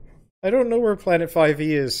 I don't know where Planet 5e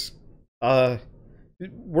is.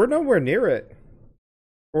 We're nowhere near it.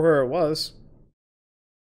 Or where it was.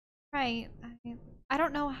 Right. I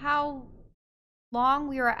don't know how long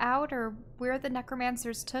we were out or where the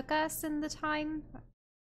necromancers took us in the time,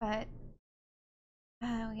 but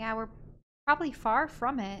yeah, we're probably far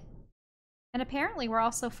from it. And apparently we're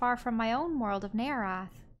also far from my own world of Nearath.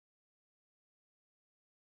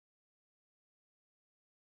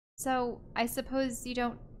 So, I suppose you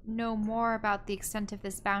don't know more about the extent of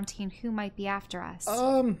this bounty and who might be after us.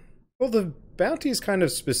 Well, the bounty's kind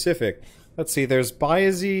of specific. Let's see, there's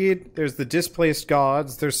Bayezid, there's the displaced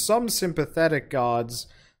gods, there's some sympathetic gods,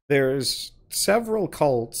 there's several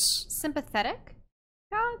cults. Sympathetic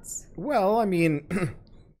gods? Well, I mean,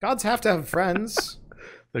 gods have to have friends.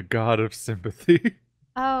 The god of sympathy.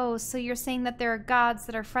 Oh, so you're saying that there are gods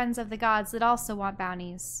that are friends of the gods that also want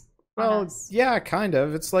bounties on Well, us. yeah, kind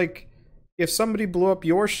of. It's like, if somebody blew up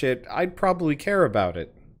your shit, I'd probably care about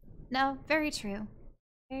it. No, very true.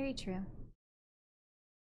 Very true.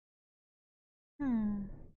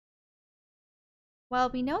 Well,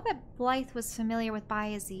 we know that Blythe was familiar with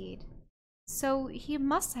Bayezid, so he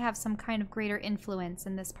must have some kind of greater influence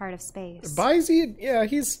in this part of space. Bayezid, yeah,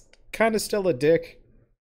 he's kind of still a dick.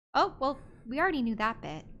 Oh, well, we already knew that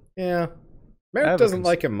bit. Yeah. I Merrick have a doesn't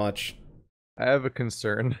like him much. I have a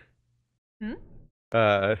concern. Hmm?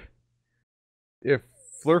 If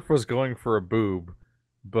Flurf was going for a boob,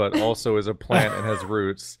 but also is a plant and has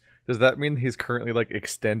roots, does that mean he's currently like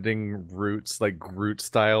extending roots, like Groot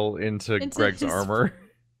style, into Greg's his- armor?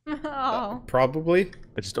 Oh. Probably.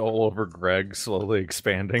 It's just all over Greg, slowly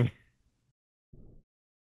expanding.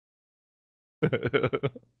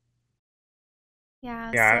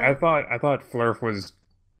 Yeah, Yeah, so... I thought Flurf was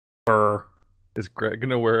fur. Is Greg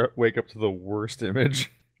gonna wake up to the worst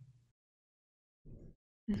image?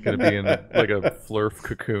 He's gonna be in like a Flurf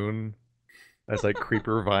cocoon, as like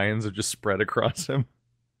creeper vines are just spread across him.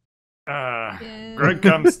 Yeah. Greg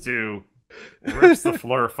comes to, rips the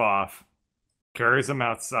Flurf off, carries him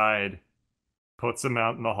outside, puts him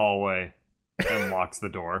out in the hallway, and locks the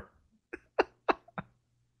door.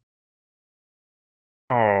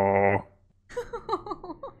 Oh.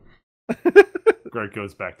 Greg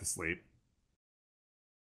goes back to sleep.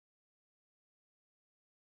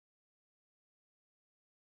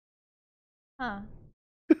 Huh.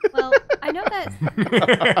 Well, I know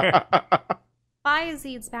that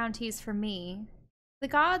Bayezid's bounties for me. The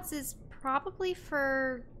gods is probably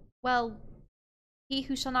for, well, he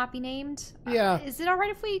who shall not be named. Yeah. Is it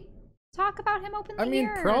alright if we talk about him openly I mean,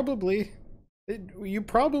 here, or- probably. You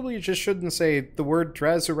probably just shouldn't say the word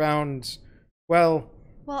Dres around, well,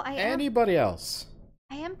 Well, anybody else.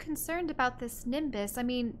 I am concerned about this Nimbus. I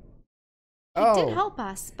mean, he Oh. did help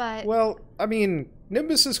us, but... Well, I mean,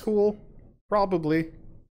 Nimbus is cool. Probably.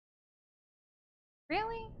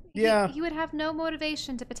 Really? Yeah. He would have no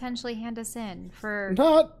motivation to potentially hand us in for...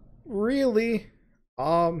 Not really.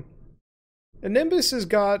 And Nimbus has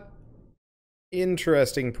got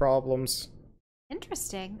interesting problems.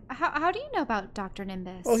 Interesting. How do you know about Dr.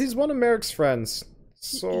 Nimbus? Well, he's one of Merrick's friends.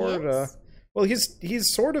 He Sorta. is? Well,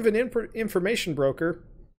 he's sort of an information broker.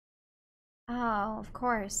 Oh, of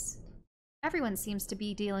course. Everyone seems to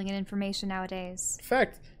be dealing in information nowadays. In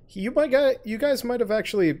fact, you guys might have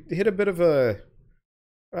actually hit a bit of a,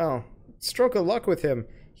 well, stroke of luck with him.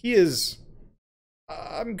 He is,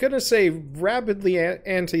 I'm gonna say, rabidly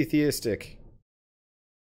anti-theistic.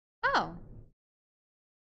 Oh.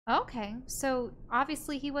 Okay, so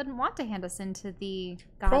obviously he wouldn't want to hand us into the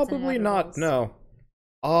gods and Probably not, inevitables. no.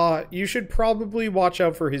 You should probably watch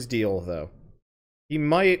out for his deal, though. He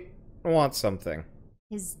might want something.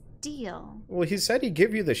 His deal. Well, he said he'd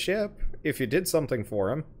give you the ship if you did something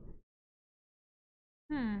for him.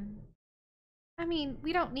 I mean,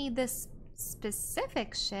 we don't need this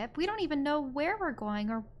specific ship. We don't even know where we're going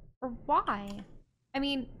or why. I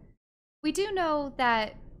mean, we do know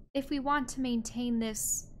that if we want to maintain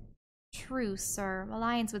this truce or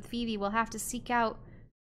alliance with Vivi, we'll have to seek out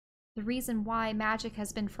the reason why magic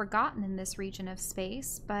has been forgotten in this region of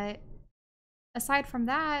space. But aside from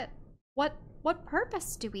that, what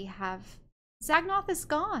purpose do we have? Zagnoth is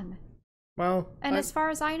gone. Well, And as far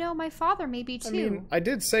as I know, my father may be too. I mean, I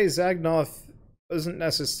did say Zagnoth isn't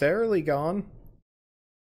necessarily gone.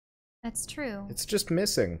 That's true. It's just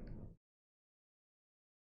missing.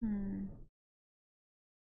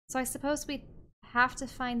 So I suppose we have to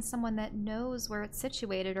find someone that knows where it's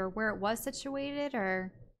situated or where it was situated,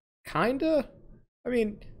 or... Kinda? I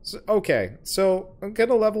mean, okay, so I'm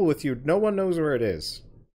gonna level with you. No one knows where it is.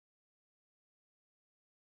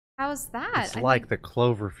 How's that? It's I like mean, the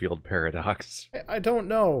Cloverfield paradox. I don't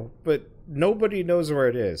know, but nobody knows where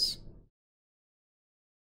it is.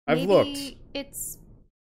 I've maybe looked. It's...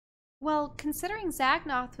 Well, considering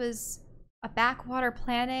Zagnoth was a backwater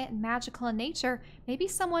planet and magical in nature, maybe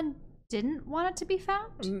someone didn't want it to be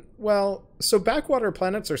found? Well, so backwater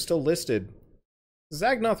planets are still listed.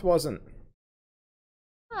 Zagnoth wasn't.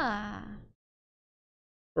 Ah.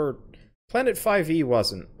 Or Planet 5e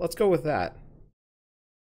wasn't. Let's go with that.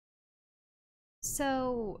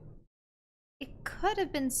 So, it could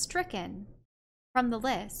have been stricken from the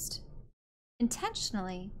list.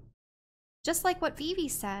 Intentionally. Just like what Vivi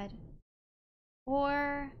said.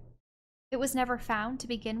 Or it was never found to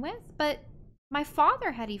begin with, but my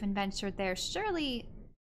father had even ventured there. Surely,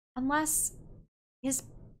 unless his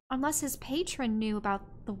patron knew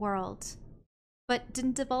about the world, but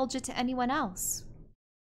didn't divulge it to anyone else.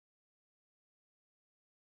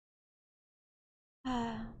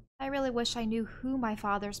 I really wish I knew who my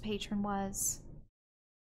father's patron was.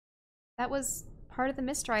 That was part of the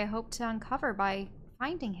mystery I hoped to uncover by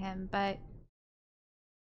finding him, but,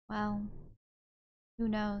 well, who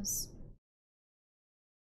knows?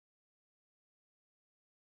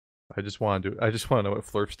 I just want to know what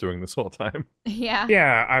Flurf's doing this whole time. Yeah.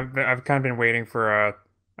 Yeah, I've kind of been waiting for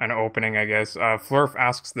an opening, I guess. Flurf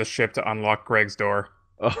asks the ship to unlock Greg's door.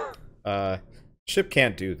 Oh. Ship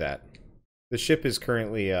can't do that. The ship is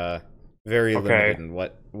currently very Okay. limited in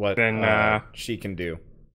what Then, she can do.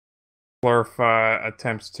 Flurf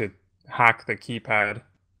attempts to hack the keypad.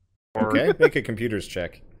 Or, Okay, make a computers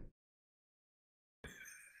check.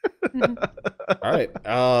 Alright,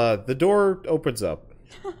 the door opens up.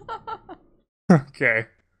 Okay.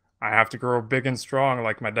 I have to grow big and strong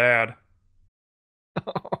like my dad.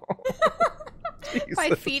 By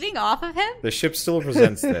Jesus. feeding off of him? The ship still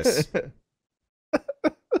presents this.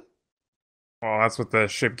 Well, that's what the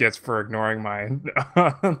ship gets for ignoring my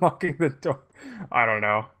unlocking the door. I don't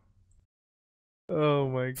know. Oh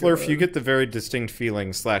my god. Flurf, you get the very distinct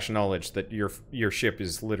feeling / knowledge that your ship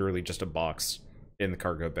is literally just a box in the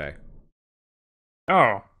cargo bay.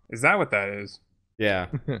 Oh, is that what that is? Yeah.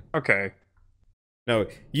 Okay. No,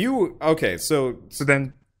 okay, so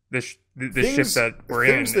then the ship Things- that we're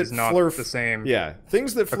in things that is not Flurf- the same. yeah,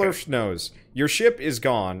 things that Okay. Flurf knows. Your ship is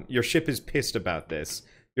gone. Your ship is pissed about this.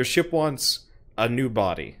 Your ship wants a new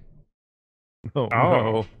body. Oh,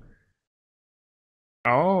 Oh.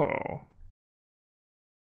 no. Oh.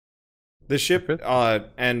 The ship,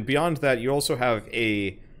 and beyond that, you also have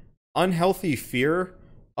a unhealthy fear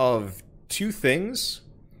of two things.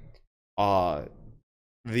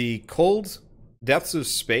 The cold depths of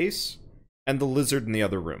space and the lizard in the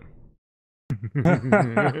other room.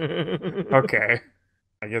 Okay.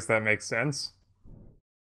 I guess that makes sense.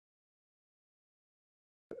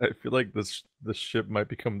 I feel like this ship might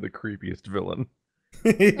become the creepiest villain.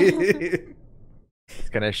 It's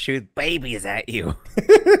gonna shoot babies at you.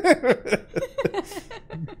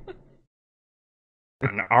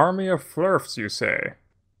 An army of Flurfs, you say?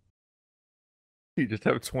 You just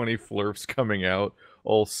have 20 Flurfs coming out,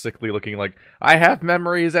 all sickly looking like, I have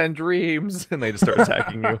memories and dreams, and they just start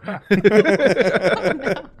attacking you.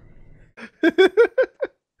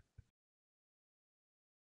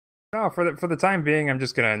 No, for the time being, I'm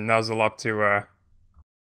just gonna nuzzle up to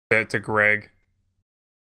Greg.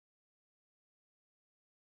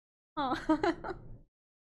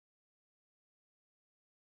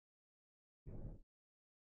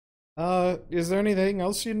 Oh. Is there anything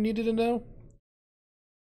else you needed to know?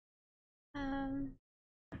 um.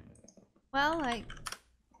 Well,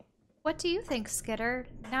 what do you think, Skitter?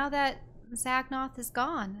 Now that Zagnoth is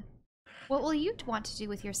gone, what will you want to do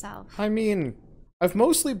with yourself? I mean, I've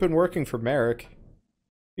mostly been working for Merrick.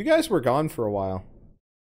 You guys were gone for a while.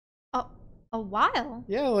 A while?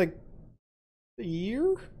 Yeah, like a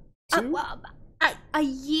year? Two? A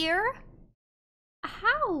year?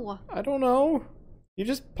 How? I don't know. You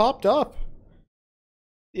just popped up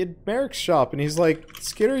in Merrick's shop, and he's like,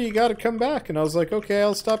 Skitter, you gotta come back. And I was like, okay,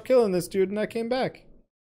 I'll stop killing this dude, and I came back.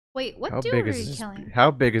 Wait, what How dude big are is you his killing?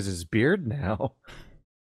 How big is his beard now?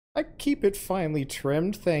 I keep it finely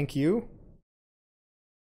trimmed, thank you.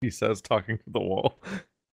 He says, talking to the wall.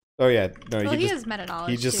 Oh yeah, no, Well, he he just has meta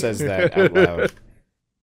knowledge. he just too. says that out loud.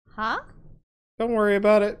 Huh? Don't worry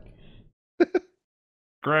about it.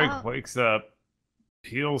 Greg Oh. wakes up,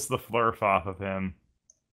 peels the Flurf off of him,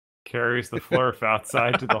 carries the Flurf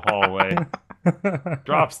outside to the hallway,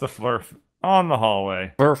 drops the Flurf on the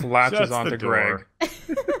hallway. Flurf latches Shuts onto the Greg. door.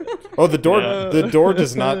 Oh, the door Yeah. the door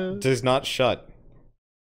does not shut.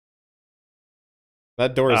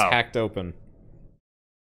 That door is Oh. hacked open.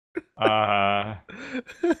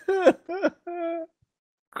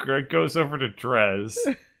 Greg goes over to Drez.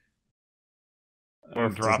 Flurf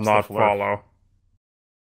And does drops not the Flurf. follow.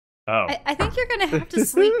 Oh. I think you're gonna have to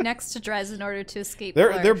sleep next to Drez in order to escape.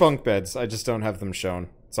 They're Flurf. bunk beds. I just don't have them shown.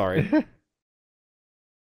 Sorry.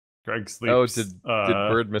 Greg sleeps. Oh, did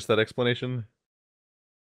Bird miss that explanation?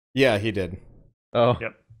 Yeah, he did. Oh,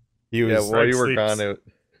 Yep. He was. yeah. While Greg you were sleeps. gone,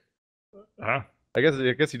 Huh? I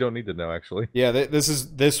guess you don't need to know actually. Yeah,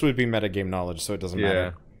 this would be metagame knowledge, so it doesn't Yeah.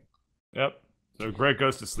 matter. Yep. So Greg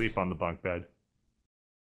goes to sleep on the bunk bed.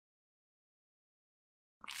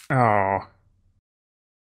 Oh.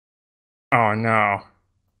 Oh no.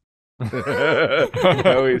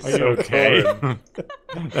 Oh, he's Are you so okay? torn.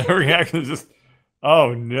 That reaction is just,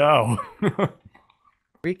 oh no.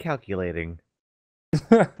 Recalculating.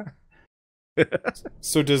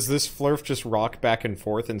 So does this Flurf just rock back and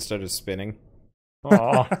forth instead of spinning?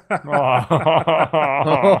 Aw.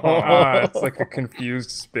 It's like a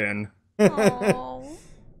confused spin. Oh.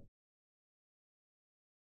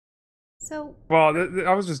 So Well,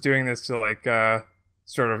 I was just doing this to like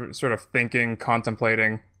sort of thinking,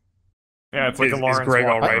 contemplating. Yeah, it's like a Is Lawrence Greg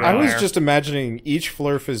walk. alright I in was there? just imagining each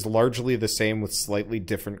flurf is largely the same with slightly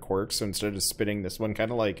different quirks. So instead of spinning, this one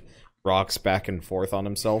kind of like rocks back and forth on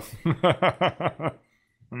himself.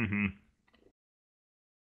 Mm-hmm.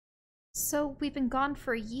 So we've been gone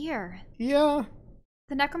for a year. Yeah,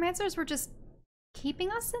 The necromancers were just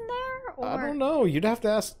keeping us in there, or I don't know. You'd have to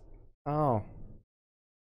ask. Oh,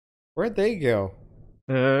 where'd they go?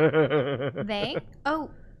 they?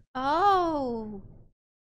 Oh,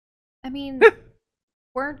 I mean,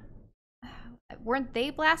 weren't they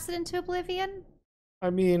blasted into oblivion? I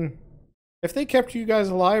mean, if they kept you guys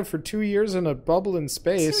alive for 2 years in a bubble in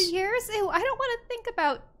space, 2 years? Ew, I don't want to think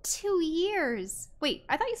about 2 years. Wait,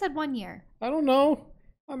 I thought you said 1 year. I don't know.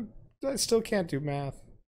 I still can't do math.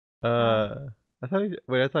 I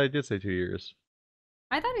thought I did say 2 years.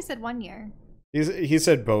 I thought he said 1 year. He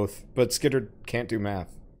said both, but Skitter can't do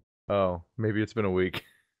math. Oh, maybe it's been a week.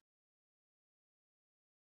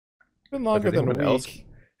 It's been longer than a anyone else- week.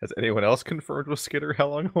 Has anyone else confirmed with Skitter how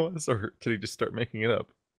long it was, or did he just start making it up?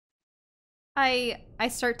 I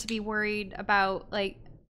start to be worried about, like,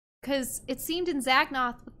 because it seemed in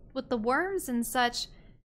Zagnoth with the worms and such.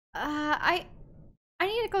 I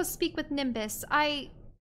need to go speak with Nimbus.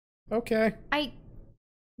 Okay. I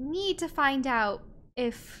need to find out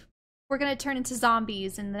if we're gonna turn into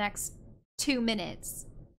zombies in the next 2 minutes.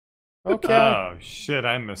 Okay. Oh, shit,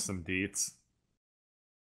 I missed some deets.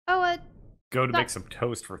 Oh, Go to Doc- make some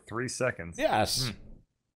toast for 3 seconds. Yes. Hmm.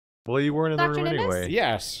 Well, you weren't in the Dr. room Nimbus? anyway.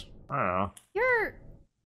 Yes. I don't know.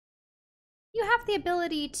 you have the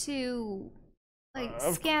ability to, like,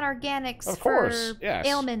 Of- scan organics of course, for yes.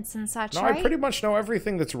 ailments and such, No, right? I pretty much know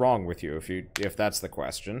everything that's wrong with you, if that's the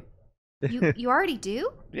question. You already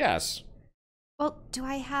do? Yes. Well, do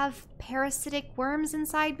I have parasitic worms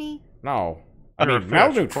inside me? No. I You're mean, a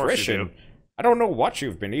fish, of course you malnutrition. do. I don't know what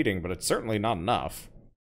you've been eating, but it's certainly not enough.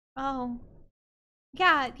 Oh.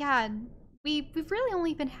 Yeah. We've really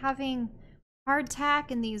only been having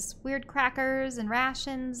hardtack and these weird crackers and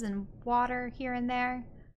rations and water here and there.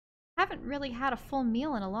 Haven't really had a full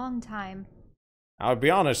meal in a long time. I'll be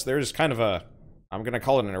honest, there's kind of I'm gonna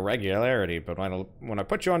call it an irregularity, but when I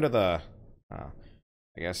put you under the, I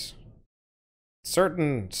guess,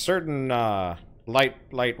 certain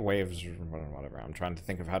light waves, or whatever. I'm trying to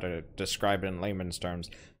think of how to describe it in layman's terms.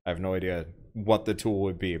 I have no idea what the tool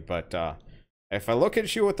would be, but if I look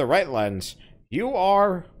at you with the right lens, you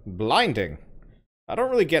are blinding. I don't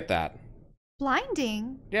really get that.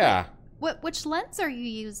 Blinding? Yeah. Which lens are you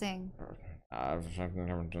using?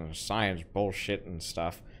 Science bullshit and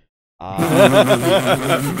stuff.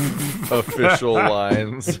 Official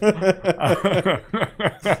lines. I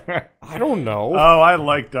don't know. Oh, I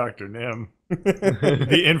like Dr. Nim.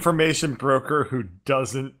 The information broker who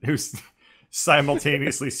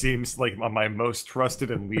simultaneously seems like on my most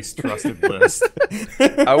trusted and least trusted list.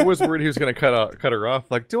 I was worried he was gonna cut her off.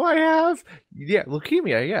 Like, do I have? Yeah,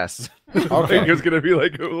 leukemia. Yes. Okay. He was gonna be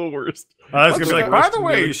like the worst. I was gonna be like, by the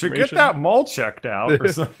Worst way, you should get information. that mole checked out or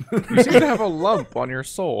something. You seem to have a lump on your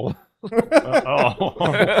soul.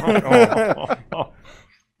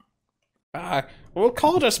 We'll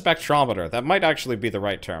call it a spectrometer. That might actually be the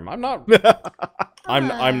right term. I'm not.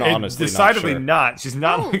 I'm And honestly decidedly not sure. not. She's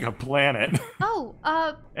not Oh. like a planet. Oh,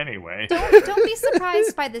 Anyway. don't be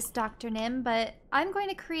surprised by this, Dr. Nim, but I'm going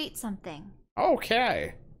to create something.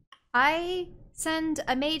 Okay. I send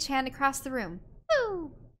a mage hand across the room.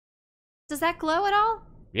 Woo! Does that glow at all?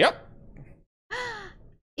 Yep.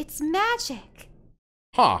 It's magic.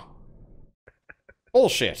 Huh.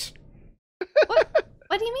 Bullshit.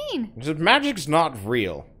 What do you mean? Magic's not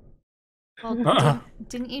real. Well,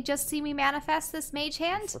 didn't you just see me manifest this mage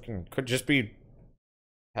hand? Fucking could just be.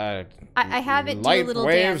 I have it do a light little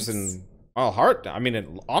waves dance. and hard. I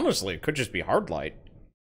mean, honestly, it could just be hard light.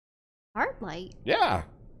 Hard light. Yeah.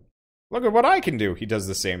 Look at what I can do. He does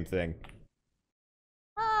the same thing.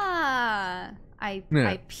 Ah.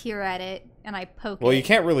 I peer at it and I poke it. Well, you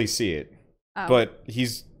can't really see it, Oh. but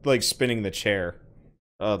he's like spinning the chair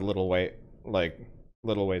a little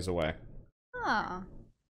ways away. Oh.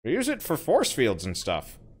 We use it for force fields and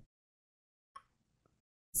stuff.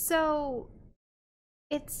 So,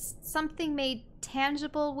 it's something made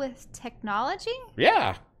tangible with technology?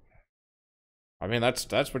 Yeah. I mean,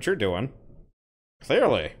 that's what you're doing.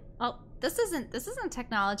 Clearly. Oh, this isn't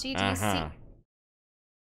technology. Do you see? Uh-huh.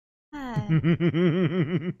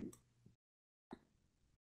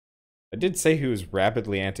 I did say he was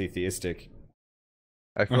rapidly anti-theistic.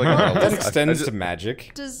 I feel like I'm gonna That love- extends to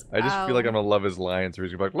magic. I just feel like I'm gonna love his lines where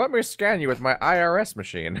he's gonna be like, "Let me scan you with my IRS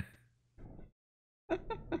machine."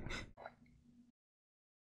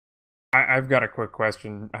 I've got a quick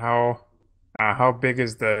question. How big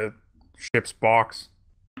is the ship's box?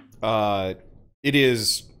 It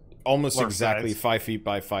is almost Flurf exactly size. 5 feet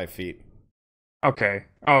by 5 feet. Okay.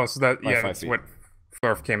 Oh, so that By yeah, 5 that's feet. what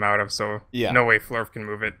Flurf came out of. So Yeah. no way Flurf can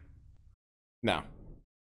move it. No.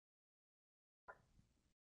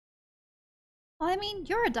 Well, I mean,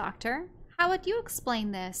 you're a doctor. How would you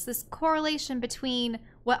explain this correlation between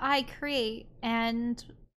what I create and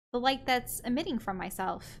the light that's emitting from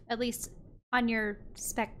myself, at least on your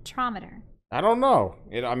spectrometer? I don't know.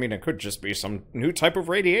 It could just be some new type of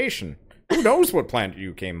radiation. Who knows what planet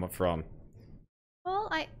you came from? Well,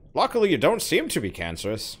 Luckily, you don't seem to be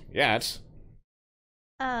cancerous. Yet.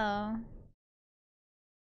 Oh.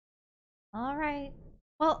 Alright.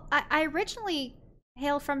 Well, I originally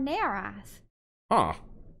hail from Nearath. Huh.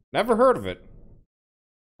 Never heard of it.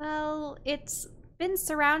 Well, it's been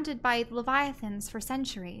surrounded by leviathans for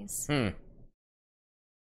centuries.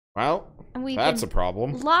 Well, And we've that's a been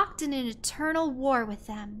problem. locked in an eternal war with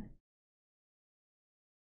them.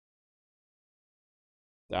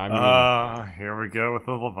 I mean, Here we go with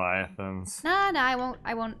the Leviathans. No,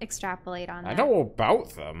 I won't extrapolate on that. I know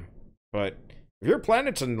about them, but if your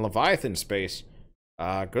planet's in Leviathan space,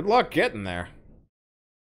 good luck getting there.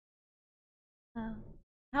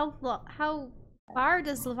 How far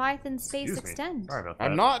does Leviathan space Excuse me. extend? Sorry about that.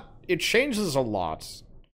 I'm not. It changes a lot.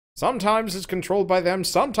 Sometimes it's controlled by them,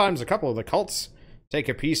 sometimes a couple of the cults take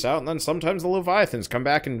a piece out, and then sometimes the Leviathans come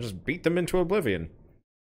back and just beat them into oblivion.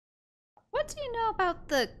 What do you know about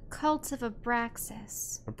the cult of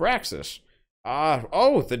Abraxas? Abraxas.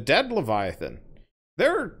 The dead Leviathan.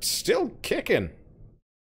 They're still kicking.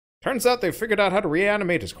 Turns out they figured out how to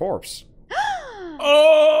reanimate his corpse.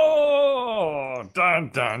 Oh! Dun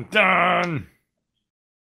dun dun!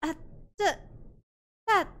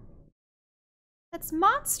 That's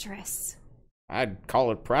monstrous. I'd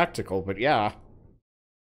call it practical, but yeah.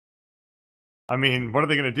 I mean, what are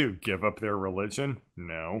they gonna do? Give up their religion?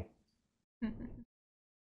 No.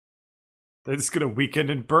 They're just gonna weekend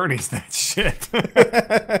and Bernie's that shit.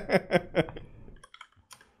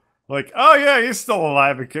 Like, oh yeah, he's still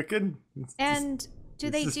alive and kicking. And do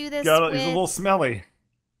they do this He's a little smelly.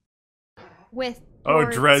 with Oh,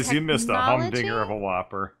 your Drez, you missed a technology? humdinger of a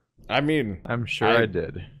whopper. I mean, I'm sure I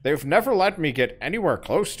did. they've never let me get anywhere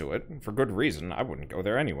close to it, for good reason. I wouldn't go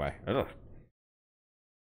there anyway. Ugh.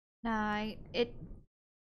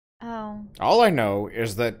 Oh. All I know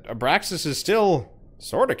is that Abraxas is still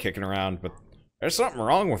sort of kicking around, but there's something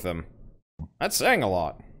wrong with him. That's saying a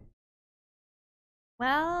lot.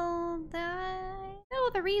 Well, I know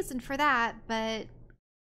the reason for that, but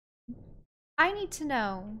I need to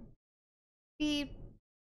know.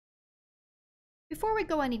 Before we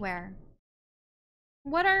go anywhere,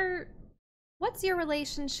 what's your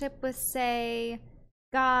relationship with, say,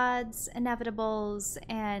 gods, inevitables,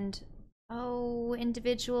 and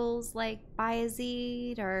individuals like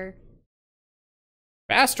Bayezid or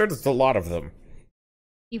Bastards, a lot of them.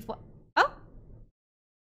 Oh,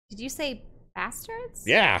 did you say bastards?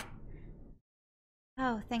 Yeah.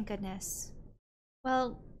 Oh, thank goodness.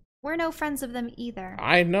 Well, we're no friends of them either.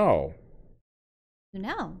 I know. You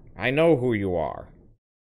know. I know who you are.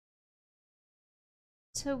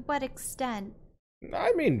 To what extent?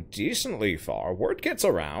 I mean, decently far. Word gets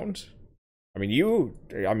around.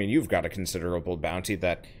 You've got a considerable bounty.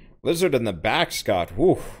 That lizard in the back's got,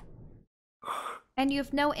 whew. And you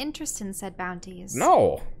have no interest in said bounties?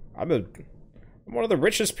 No. I'm one of the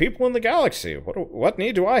richest people in the galaxy. What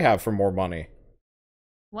need do I have for more money?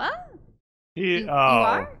 What? You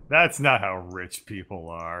are? That's not how rich people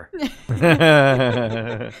are.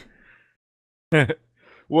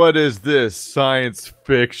 What is this? Science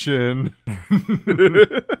fiction?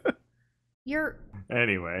 You're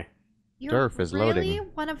Anyway. Durf is really loading.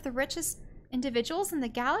 one of the richest individuals in the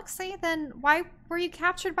galaxy? Then why were you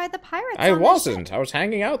captured by the pirates? I on this wasn't. ship? I was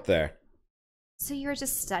hanging out there. So you were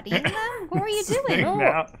just studying them? What were you doing? No.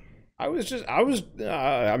 Now-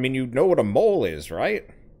 You know what a mole is, right?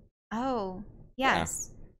 Oh,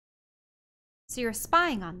 yes. So you're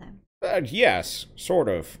spying on them. Yes, sort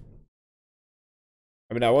of.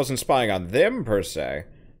 I wasn't spying on them, per se.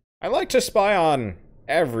 I like to spy on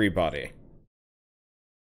everybody.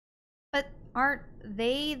 But aren't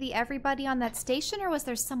they the everybody on that station, or was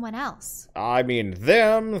there someone else?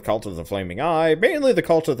 Them, the Cult of the Flaming Eye, mainly the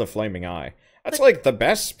Cult of the Flaming Eye. That's like the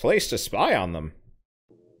best place to spy on them.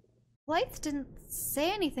 Blythe didn't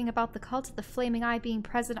say anything about the cult of the Flaming Eye being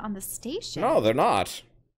present on the station. No, they're not.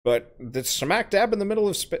 But it's smack dab in the middle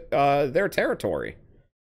of their territory.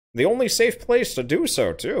 The only safe place to do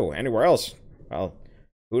so, too. Anywhere else, well,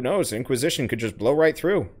 who knows? Inquisition could just blow right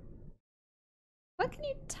through. What can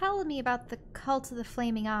you tell me about the cult of the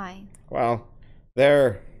Flaming Eye? Well,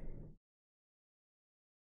 they're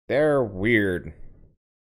They're weird.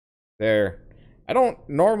 I don't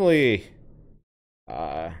normally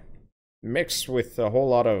mix with a whole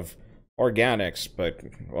lot of organics, but,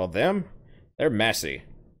 well, they're messy.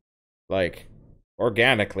 Like,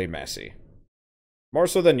 organically messy. More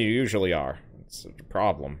so than you usually are. It's a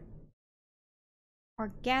problem.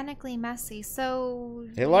 Organically messy, so...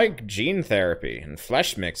 They like gene therapy and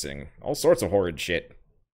flesh mixing. All sorts of horrid shit.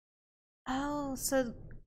 Oh, so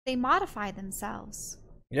they modify themselves.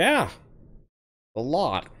 Yeah. A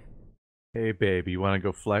lot. Hey, babe, you want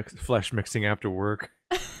to go flesh mixing after work?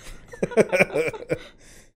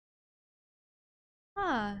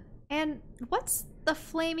 Huh. And what's the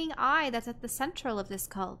flaming eye that's at the central of this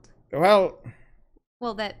cult? Well,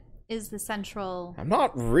 That is the central... I'm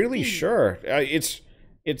not really sure. It's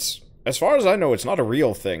as far as I know, it's not a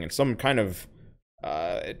real thing. It's some kind of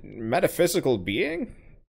metaphysical being.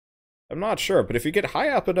 I'm not sure, but if you get high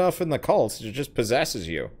up enough in the cult, it just possesses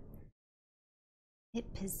you.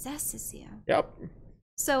 It possesses you. Yep.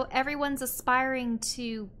 So everyone's aspiring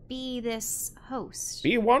to be this host.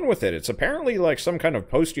 Be one with it. It's apparently like some kind of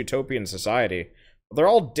post-utopian society. They're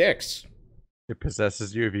all dicks. It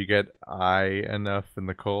possesses you if you get eye enough in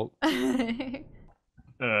the cult. Ugh.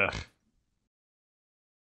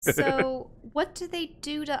 So what do they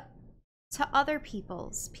do to other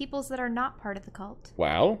peoples that are not part of the cult?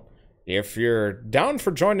 Well, if you're down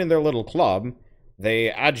for joining their little club, they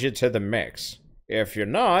add you to the mix. If you're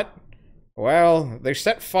not, well, they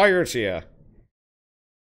set fire to you.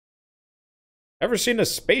 Ever seen a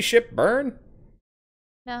spaceship burn?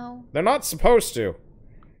 No. They're not supposed to.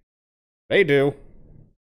 They do.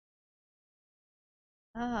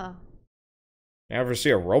 Oh. You ever see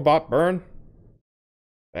a robot burn?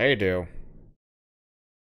 They do.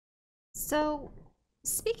 So,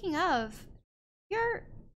 speaking of, you're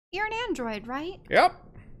an android, right? Yep,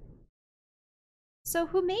 So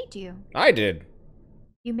who made you? I did.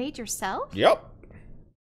 You made yourself? Yep.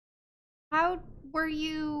 How were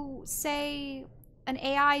you, say, an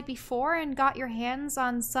AI before and got your hands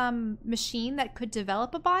on some machine that could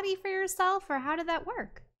develop a body for yourself, or how did that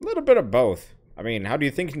work? A little bit of both. I mean, how do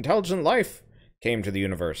you think intelligent life came to the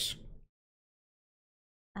universe?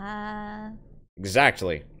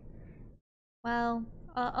 Exactly. Well,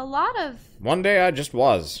 a lot of... One day I just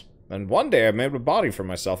was. And one day I made a body for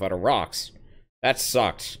myself out of rocks. That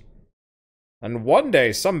sucked. And one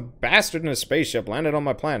day some bastard in a spaceship landed on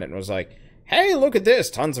my planet and was like, hey, look at this,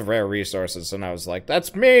 tons of rare resources. And I was like,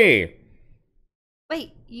 that's me!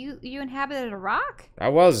 Wait, you inhabited a rock? I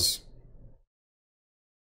was.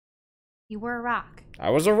 You were a rock. I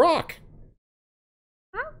was a rock.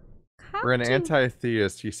 How For an do-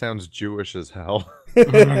 anti-theist, he sounds Jewish as hell. How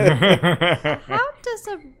does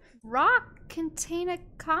a rock contain a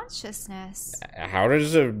consciousness? How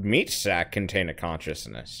does a meat sack contain a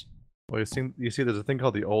consciousness? Well, you see, there's a thing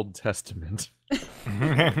called the Old Testament.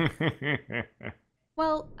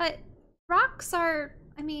 Well, rocks are,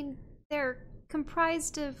 they're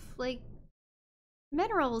comprised of, like,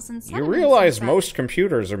 minerals and You sediments and realize such. most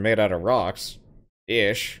computers are made out of rocks.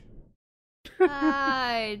 Ish.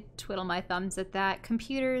 I twiddle my thumbs at that.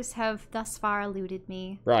 Computers have thus far eluded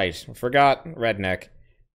me. Right. Forgot redneck.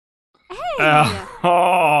 Hey!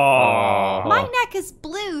 Oh. My neck is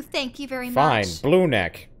blue, thank you very Fine. much. Blue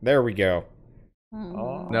neck. There we go.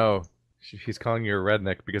 Hmm. No, he's calling you a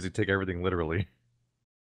redneck because you take everything literally.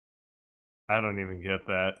 I don't even get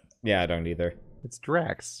that. Yeah, I don't either. It's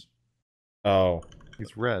Drax. Oh.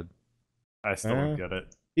 He's red. I still don't get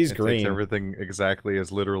it. He's It green. takes everything exactly as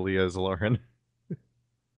literally as Lauren.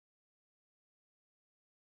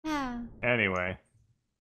 Yeah. Anyway.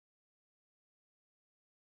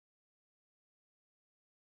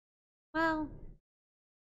 Well,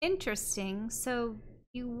 interesting. So,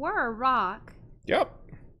 you were a rock. Yep.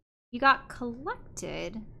 You got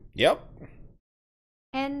collected. Yep.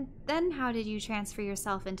 And then how did you transfer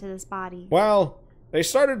yourself into this body? Well, they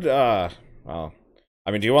started, well,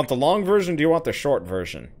 I mean, do you want the long version, do you want the short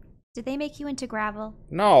version? Did they make you into gravel?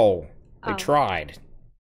 No. They Oh. tried.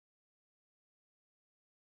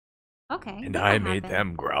 Okay. And that I made happened.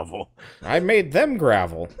 them grovel. I made them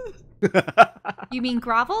gravel. You mean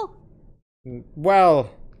grovel?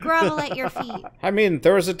 Well, Grovel at your feet. I mean,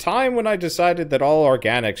 there was a time when I decided that all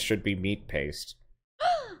organics should be meat paste.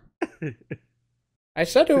 I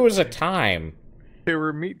said it was a time. They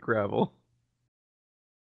were meat gravel.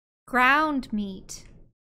 Ground meat.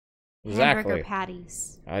 Exactly. Hamburger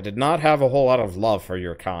patties. I did not have a whole lot of love for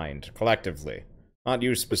your kind, collectively. Not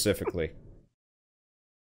you specifically.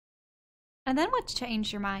 And then what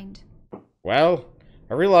changed your mind? Well,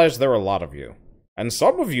 I realized there were a lot of you. And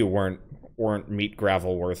some of you weren't meat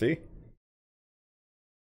gravel worthy.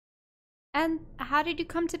 And how did you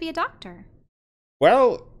come to be a doctor?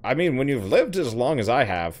 Well, I mean, when you've lived as long as I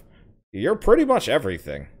have, you're pretty much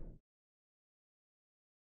everything.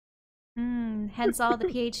 Hence all the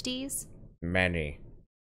PhDs? Many.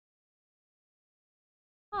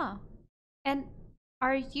 Huh. And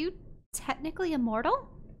are you technically immortal?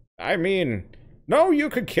 I mean, no, you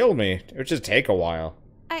could kill me. It would just take a while.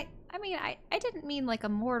 I didn't mean like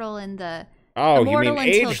immortal in the Oh, you immortal mean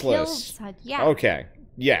until ageless? killed. Yeah. Okay,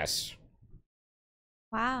 yes.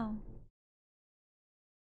 Wow.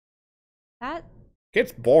 That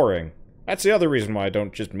It's boring. That's the other reason why I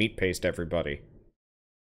don't just meat paste everybody.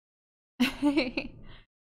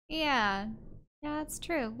 Yeah, that's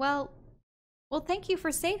true. Well, thank you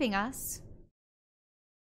for saving us.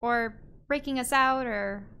 Or breaking us out,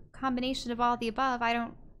 or combination of all the above. I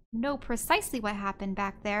don't know precisely what happened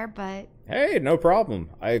back there, but... Hey, no problem.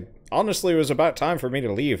 Honestly, it was about time for me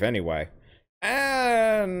to leave anyway.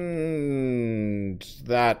 And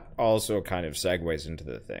that also kind of segues into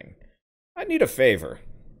the thing. I need a favor.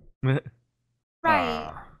 Right.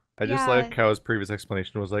 I just like how his previous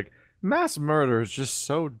explanation was like, mass murder is just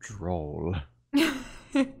so droll.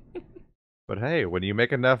 But hey, when you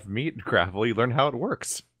make enough meat gravel, you learn how it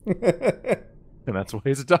works. And that's why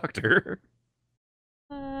he's a doctor.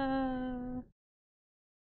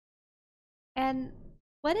 And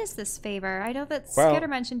what is this favor? I know that Well, Skitter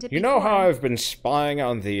mentioned it you before. know how I've been spying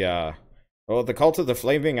on the cult of the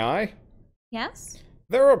Flaming Eye? Yes?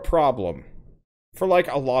 They're a problem. For, like,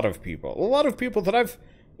 a lot of people. A lot of people that I've,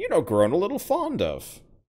 grown a little fond of.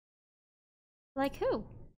 Like who?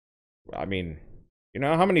 I mean, you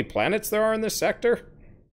know how many planets there are in this sector?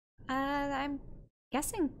 I'm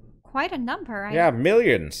guessing quite a number. Yeah,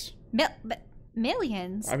 millions.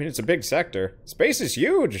 Millions? I mean, it's a big sector. Space is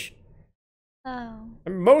huge. Oh.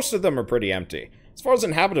 And most of them are pretty empty. As far as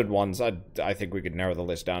inhabited ones, I think we could narrow the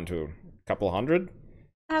list down to a couple hundred.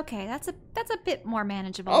 Okay, that's a bit more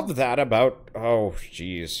manageable. Of that, about, oh,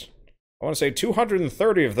 jeez. I want to say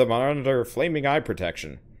 230 of them are under Flaming Eye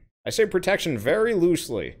protection. I say protection very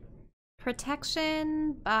loosely.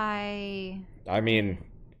 Protection by... I mean,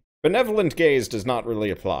 benevolent gaze does not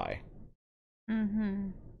really apply.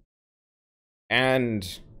 Mm-hmm.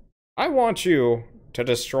 And I want you to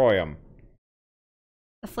destroy them.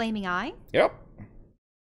 The Flaming Eye? Yep.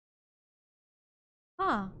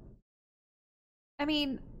 Huh. I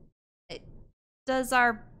mean, does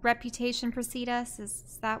our reputation precede us?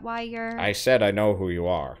 Is that why you're... I said I know who you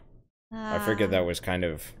are. I figured that was kind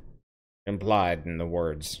of implied in the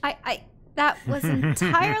words. That was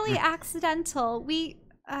entirely accidental. We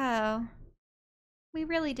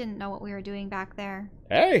really didn't know what we were doing back there.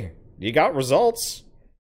 Hey, you got results.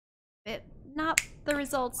 Not the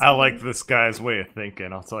results. I like this guy's way of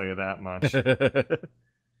thinking, I'll tell you that much.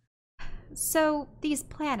 So, these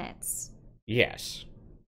planets. Yes.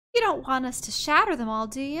 You don't want us to shatter them all,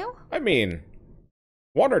 do you? I mean,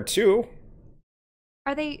 one or two.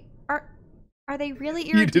 Are they really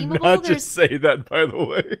You did irredeemable? not just say that, by the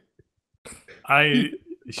way.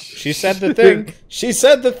 She said the thing. She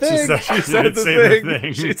said the thing. She said the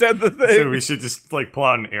thing. She said the thing. So we should just like pull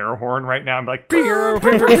out an air horn right now and be like,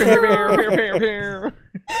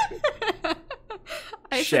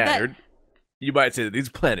 I said Shattered. You might say that these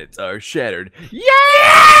planets are shattered. Yeah!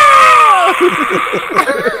 I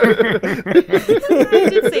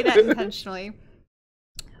did say that intentionally.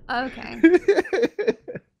 Okay.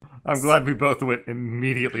 I'm glad we both went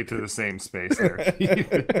immediately to the same space there.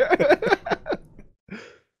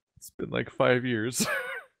 It's been like 5 years.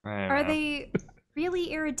 Are they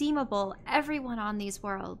really irredeemable, everyone on these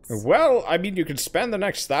worlds? Well, I mean, you could spend the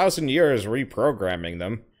next 1,000 years reprogramming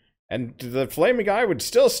them, and the Flaming Eye would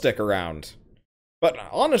still stick around. But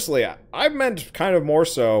honestly, I meant kind of more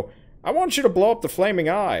so, I want you to blow up the Flaming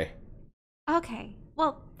Eye. Okay,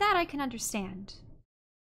 well, that I can understand.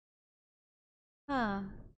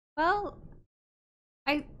 Well,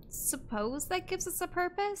 I suppose that gives us a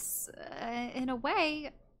purpose, in a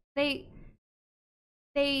way. They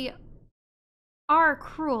are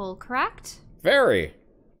cruel, correct? Very.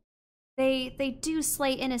 They do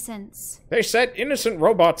slay innocents. They set innocent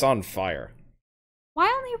robots on fire.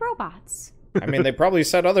 Why only robots? I mean, they probably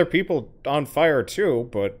set other people on fire too,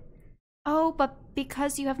 but... Oh, but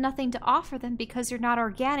because you have nothing to offer them, because you're not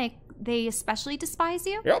organic, they especially despise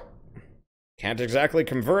you? Yep. Can't exactly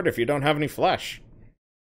convert if you don't have any flesh.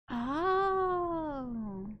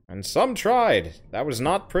 Oh. And some tried. That was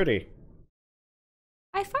not pretty.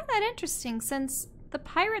 I find that interesting, since the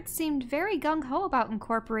pirates seemed very gung-ho about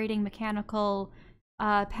incorporating mechanical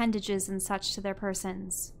appendages and such to their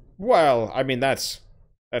persons. Well, I mean, that's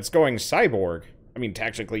going cyborg. I mean,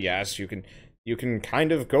 technically, yes, you can You can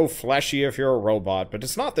kind of go fleshy if you're a robot, but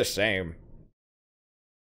it's not the same.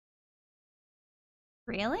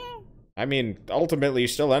 Really? I mean, ultimately, you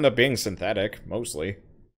still end up being synthetic, mostly.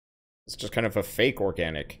 It's just kind of a fake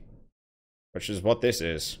organic, which is what this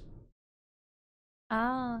is.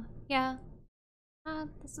 Oh, yeah.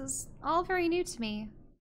 This is all very new to me.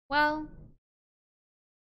 Well,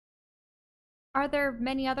 are there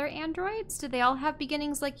many other androids? Do they all have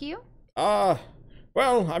beginnings like you?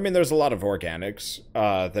 Well, I mean, there's a lot of organics,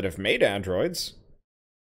 that have made androids.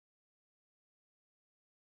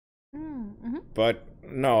 Mm-hmm. But,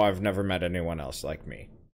 no, I've never met anyone else like me.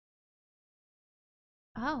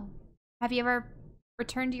 Oh. Have you ever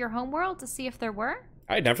returned to your homeworld to see if there were?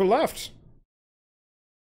 I never left.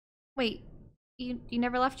 Wait, you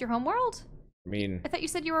never left your homeworld? I mean... I thought you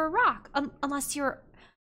said you were a rock. Unless you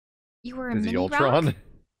were a Is mini he Ultron?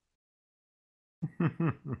 rock?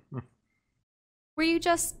 Were you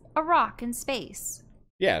just a rock in space?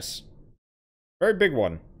 Yes. Very big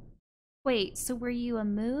one. Wait, so were you a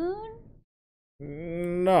moon?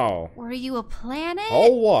 No. Were you a planet?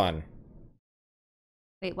 Whole one.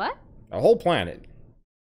 Wait, what? A whole planet.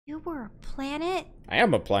 You were a planet? I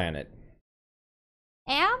am a planet.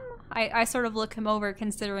 I sort of look him over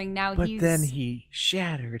considering now But he's... then he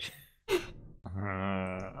shattered.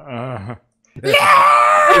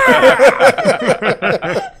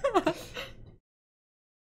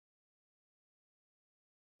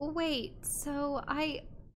 Wait,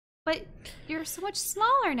 but you're so much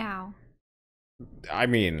smaller now. I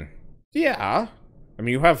mean, yeah. I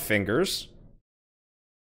mean, you have fingers.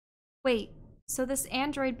 Wait, so this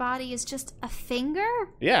android body is just a finger?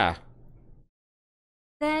 Yeah.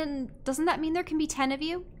 Then doesn't that mean there can be 10 of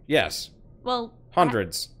you? Yes. Well,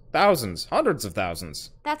 Hundreds. Thousands. Hundreds of thousands.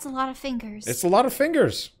 that's a lot of fingers. It's a lot of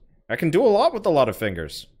fingers. I can do a lot with a lot of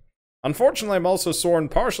fingers. Unfortunately, I'm also sworn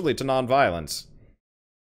partially to nonviolence.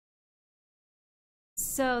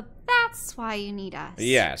 So that's why you need us.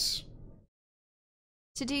 Yes.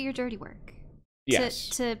 To do your dirty work. Yes.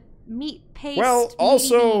 To meat paste. Well, meaty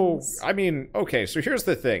also, beans. I mean, okay, so here's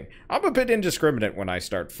the thing. I'm a bit indiscriminate when I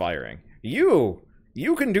start firing. You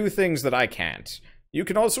can do things that I can't. You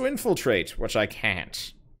can also infiltrate, which I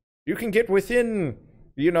can't. You can get within,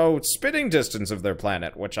 spitting distance of their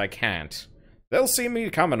planet, which I can't. They'll see me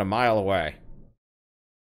coming a mile away.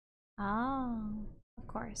 Oh, of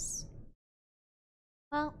course.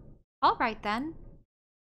 Well, all right then.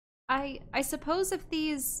 I suppose if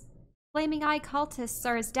these flaming eye cultists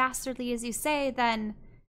are as dastardly as you say, then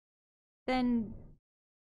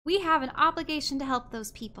we have an obligation to help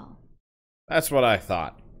those people. That's what I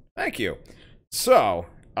thought. Thank you. So,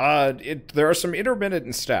 there are some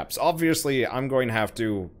intermittent steps. Obviously, I'm going to have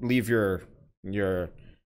to leave your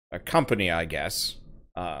company, I guess,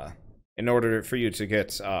 in order for you to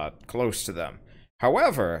get close to them.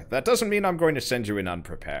 However, that doesn't mean I'm going to send you in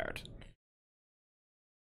unprepared.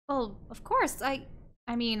 Well, of course. I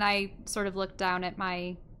mean, I sort of looked down at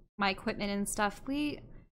my equipment and stuff.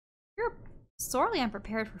 You're sorely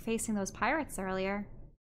unprepared for facing those pirates earlier.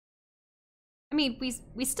 I mean,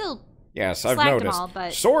 we still Yes, I've slacked them noticed. all,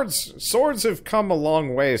 but Swords have come a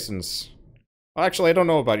long way since... Well, actually, I don't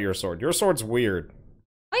know about your sword. Your sword's weird.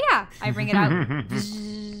 oh yeah, I bring it out.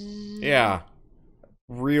 Yeah.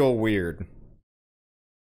 Real weird.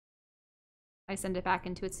 I send it back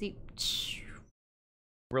into its seat.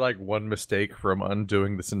 We're like one mistake from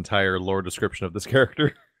undoing this entire lore description of this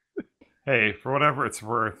character. Hey, for whatever it's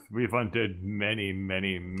worth, we've undid many,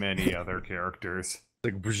 many, many other characters.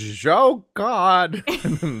 Like, oh god!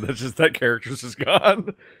 And then that's just that character's just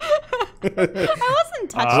gone. I wasn't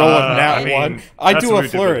touching Roll it. a nat I mean, one. I that's do what a we did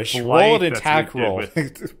with flourish. Blight, Roll an that's attack what we roll.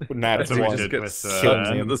 did Nat That's what we one. did Get with, sucked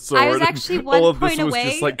into the sword. I was actually one All of point this was away.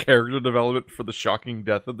 just like character development for the shocking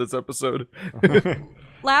death of this episode.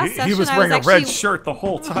 Last session, he was I wearing was a red actually shirt the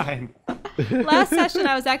whole time. last session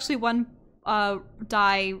I was actually one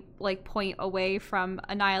die point away from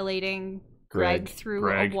annihilating Greg through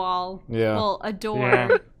Greg. a wall. Yeah. Well, a door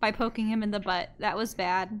Yeah. by poking him in the butt. That was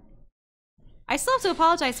bad. I still have to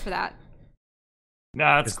apologize for that.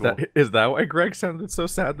 Nah, that's cool. Is that why Greg sounded so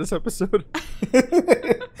sad this episode?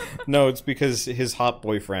 No, it's because his hot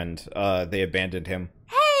boyfriend, they abandoned him.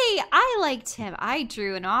 Hey, I liked him. I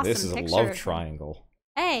drew an awesome This is a picture. love of him. triangle.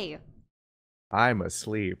 Hey, I'm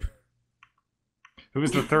asleep.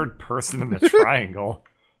 Who's the third person in the triangle?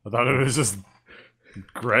 I thought it was just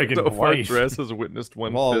Greg and So far, Blight. Dress has witnessed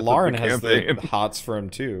one. Well, Lauren of the has campaign. the hots for him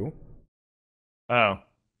too. Oh.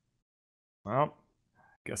 Well,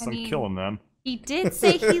 guess I I'm mean- killing them. he did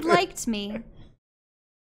say he liked me.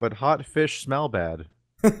 But hot fish smell bad.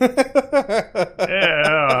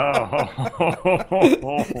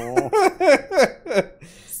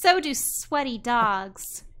 So do sweaty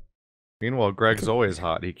dogs. Meanwhile, Greg's always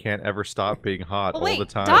hot. He can't ever stop being hot Well, all wait, the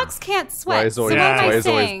time. dogs can't sweat. He's So always, what am Yeah. I why he's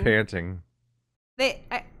always saying? panting.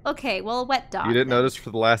 Okay, well, a wet dog. You didn't then. notice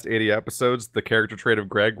for the last 80 episodes the character trait of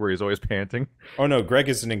Greg where he's always panting? Oh no, Greg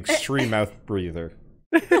is an extreme mouth breather.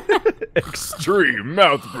 Extreme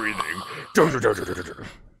mouth breathing.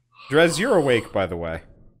 Drez, you're awake, by the way.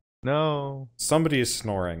 No. Somebody is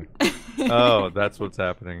snoring. Oh, that's what's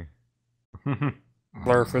happening.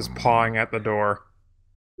 Flurf is pawing at the door.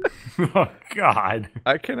 Oh God.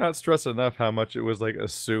 I cannot stress enough how much it was like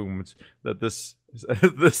assumed that this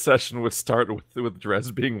this session would start with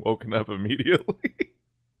Drez being woken up immediately.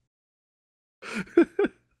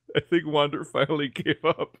 I think Wander finally gave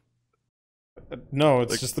up. No,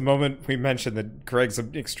 it's just the moment we mentioned that Greg's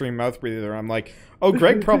an extreme mouth breather, I'm like, oh,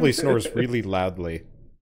 Greg probably snores really loudly.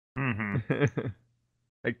 Mm-hmm.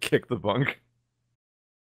 I kicked the bunk.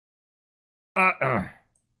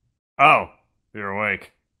 Oh, you're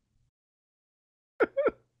awake.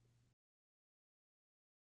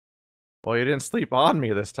 Well, you didn't sleep on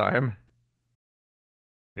me this time.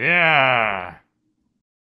 Yeah.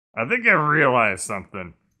 I think I realized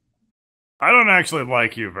something. I don't actually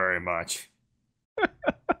like you very much.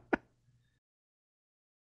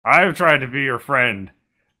 I've tried to be your friend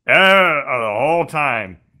the whole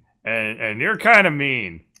time, and you're kind of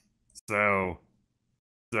mean. So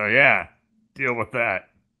yeah, deal with that.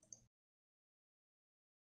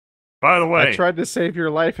 By the way, I tried to save your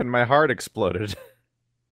life and my heart exploded.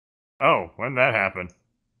 oh, when that happened?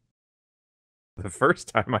 The first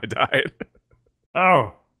time I died.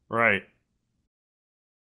 Oh, right.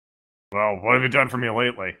 Well, what have you done for me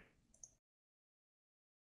lately?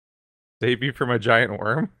 Save you from a giant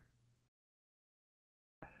worm.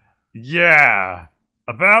 Yeah,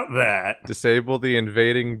 about that. Disable the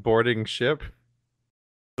invading boarding ship.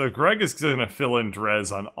 So Greg is going to fill in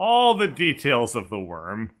Drez on all the details of the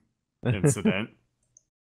worm incident.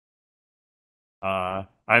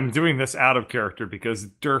 I'm doing this out of character because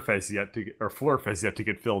Flurf has yet to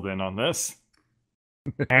get filled in on this.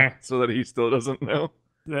 So that he still doesn't know.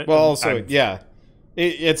 Well, also, I'm- yeah,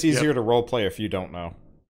 it's easier to roleplay if you don't know.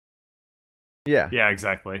 Yeah. Yeah,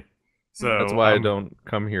 exactly. So That's why I don't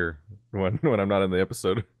come here when I'm not in the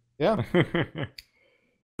episode. Yeah.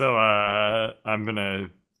 So I'm gonna.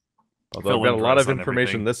 Although Fill I've got in a lot Drez of on information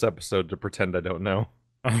everything. this episode to pretend I don't know.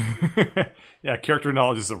 Yeah, character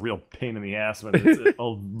knowledge is a real pain in the ass when it's a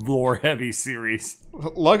lore-heavy series.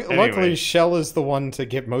 Luckily, Anyway. Shell is the one to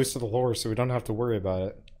get most of the lore, so we don't have to worry about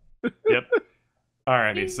it. Yep.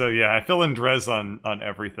 Alrighty, so yeah, I fill in Drez on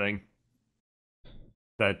everything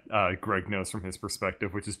that Greg knows from his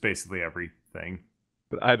perspective, which is basically everything.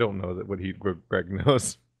 But I don't know that what Greg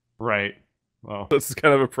knows. Right. Well, This is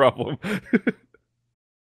kind of a problem.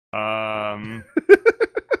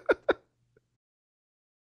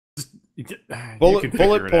 you can Bullet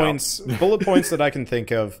figure it out. points that I can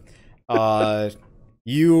think of. I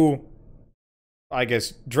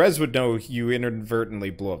guess Drez would know you inadvertently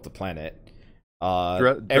blew up the planet.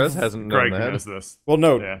 Drez hasn't known Greg that. knows this. Well,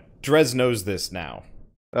 no, Yeah. Drez knows this now.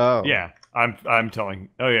 Oh. Yeah, I'm telling.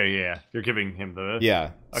 Oh yeah. You're giving him the.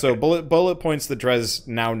 Yeah. So Okay. bullet points that Drez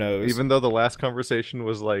now knows. Even though the last conversation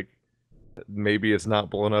was like, maybe it's not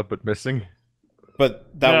blown up but missing. but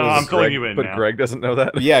that No, was I'm filling Greg, you in but now. Greg doesn't know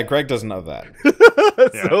that. yeah. Greg doesn't know that.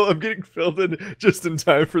 Yeah. So I'm getting filled in just in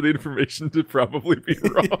time for the information to probably be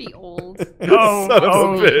wrong. Be old. Oh, Son of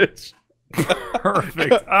oh. a bitch.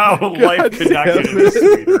 Perfect. Oh, life could not get damn any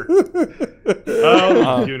sweeter. Oh,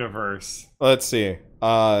 Uh, universe. Let's see.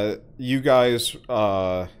 You guys.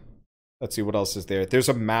 Let's see what else is there. There's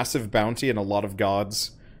a massive bounty, and a lot of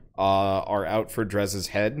gods are out for Drez's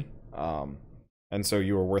head. And so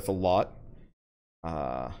you are worth a lot.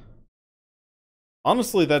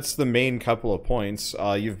 Honestly, that's the main couple of points.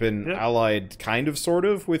 You've been Yep. allied, kind of, sort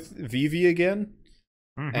of, with Vivi again,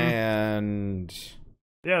 Mhm. and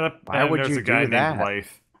Yeah, Why would there's you a guy do named that? Blythe.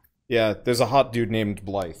 yeah, there's a hot dude named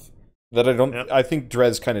Blythe. That I don't. Yep. I think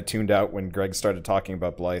Drez kind of tuned out when Greg started talking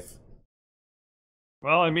about Blythe.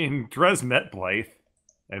 Well, I mean, Drez met Blythe,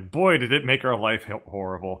 and boy, did it make our life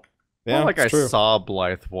horrible. Yeah, Not like I it's true. saw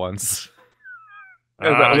Blythe once.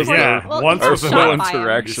 And that was yeah, Well, once you was got enough. shot by him. You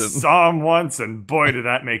interaction. saw him once, and boy, did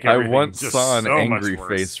that make I everything once just saw an so angry much worse.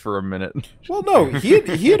 face for a minute. Well, no, he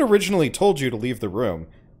had originally told you to leave the room,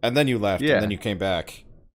 and then you left, Yeah. and then you came back.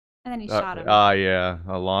 And then he shot him. Yeah,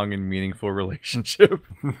 a long and meaningful relationship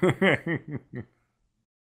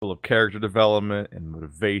full of character development and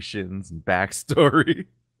motivations and backstory.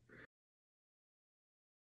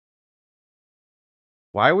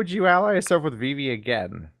 Why would you ally yourself with Vivi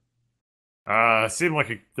again? Seemed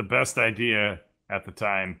like the best idea at the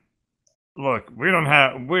time. Look, you don't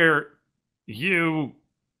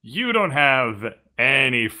have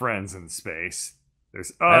any friends in space.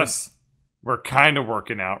 There's us. We're kind of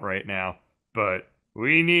working out right now, but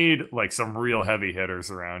we need like some real heavy hitters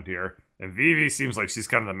around here. And Vivi seems like she's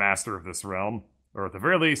kind of the master of this realm, or at the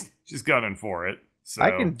very least, she's gunning for it. So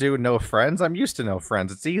I can do no friends. I'm used to no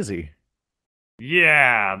friends. It's easy.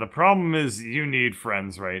 yeah, the problem is you need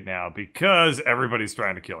friends right now because everybody's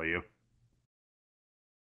trying to kill you.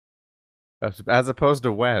 As opposed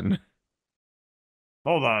to when.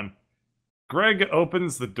 Hold on. Greg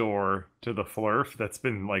opens the door to the flurf that's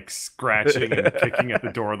been like scratching and kicking at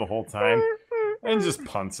the door the whole time and just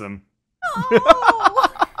punts him.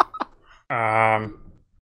 Oh!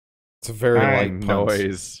 It's a very I light punch.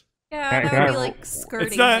 noise. Yeah, Can that would I be ro- like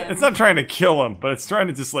skirting It's not trying to kill him, but it's trying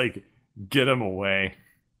to just like get him away.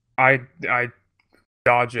 I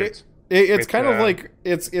dodge it. It's With, kind of like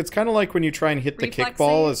it's kind of like when you try and hit the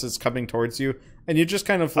kickball Reflexing? as it's coming towards you, and you just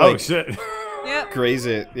kind of Oh like shit. Yep. graze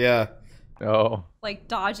it. Yeah. Oh. Like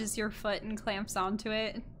dodges your foot and clamps onto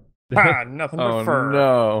it. Ha, nothing but Oh fur.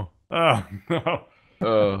 no. Oh no.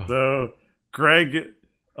 Oh. So Greg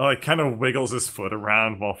like kind of wiggles his foot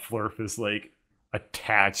around while Flurf is like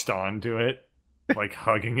attached onto it, like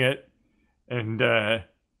hugging it. And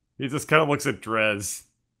he just kind of looks at Drez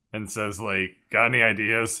and says like, "Got any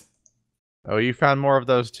ideas?" Oh, you found more of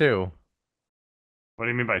those too. What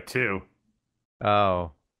do you mean by two?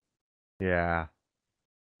 Oh. Yeah.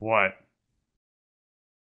 What?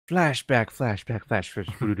 Flashback. So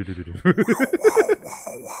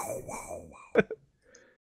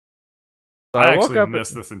I I woke actually up.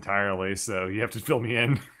 missed this entirely, so you have to fill me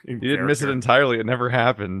in. You didn't miss it character. entirely. It never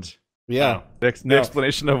happened. Yeah. The No.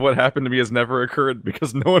 explanation of what happened to me has never occurred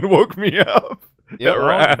because no one woke me up. Yep. Or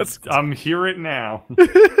Well, asked. I'm hear it now.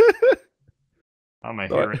 I'm gonna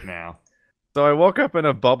So hear it now. So I woke up in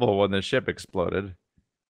a bubble when the ship exploded,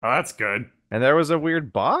 Oh, that's good. and there was a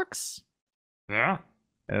weird box. Yeah.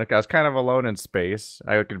 And like, I was kind of alone in space.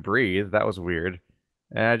 I could breathe. That was weird.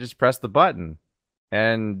 And I just pressed the button,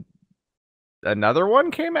 and another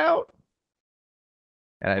one came out.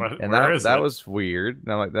 And Where is that it? was weird.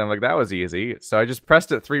 And I'm like, that was easy. So I just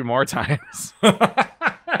pressed it 3 more times. All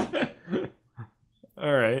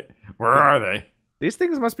right. Where are they? These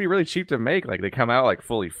things must be really cheap to make. Like, they come out like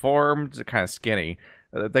fully formed, kind of skinny.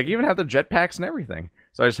 They even have the jetpacks and everything.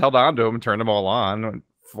 So I just held on to them and turned them all on, went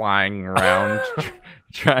flying around,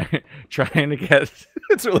 trying to get.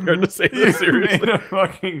 It's really hard to say You this seriously. made a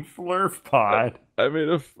fucking flurf pod. I made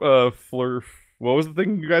a flurf. What was the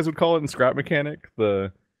thing you guys would call it in Scrap Mechanic?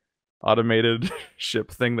 The automated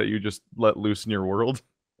ship thing that you just let loose in your world.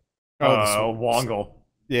 Wongle.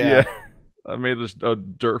 Yeah. I made a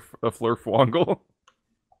flurf wongle.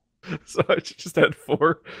 So I just had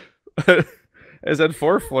 4. I just had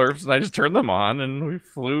 4 flurfs, and I just turned them on, and we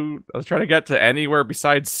flew. I was trying to get to anywhere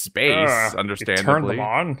besides space, You understandably.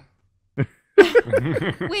 turned them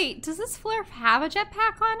on. Wait, does this Flurf have a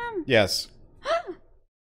jetpack on him? Yes.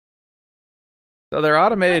 So their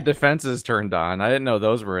automated defenses turned on. I didn't know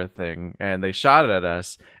those were a thing, and they shot it at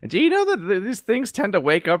us. And do you know that these things tend to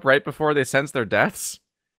wake up right before they sense their deaths?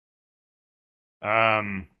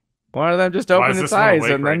 One One of them just why opened is its this one eyes,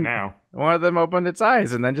 awake and right then now? one of them opened its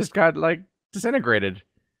eyes, and then just got like disintegrated.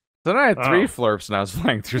 So then I had 3 Oh. flurps, and I was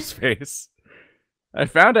flying through space. I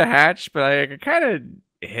found a hatch, but I kind of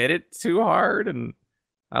hit it too hard, and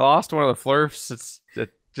I lost one of the flurps. It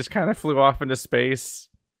just kind of flew off into space,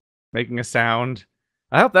 making a sound.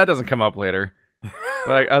 I hope that doesn't come up later.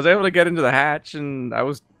 But I was able to get into the hatch, and I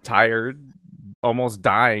was tired, almost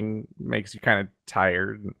dying. Makes you kind of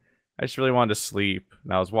tired. I just really wanted to sleep.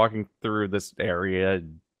 And I was walking through this area.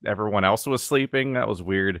 Everyone else was sleeping. That was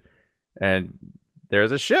weird. And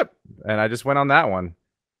there's a ship, and I just went on that one.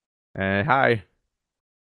 And hi.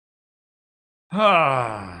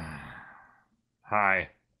 Hi.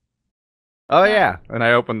 Oh yeah. And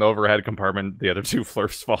I opened the overhead compartment. The other 2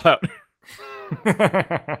 flurfs fall out.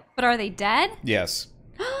 But are they dead? Yes.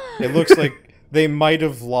 It looks like they might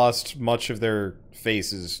have lost much of their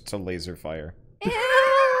faces to laser fire. Ew.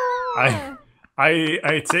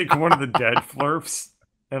 I take one of the dead flurfs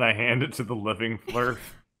and I hand it to the living flurf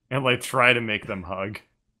and like try to make them hug.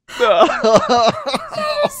 So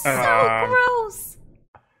gross.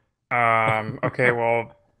 Okay,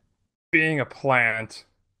 well, being a plant.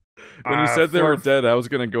 When you said they were Flurf- dead, I was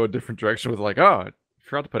gonna go a different direction with like, oh, I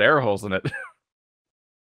forgot to put air holes in it.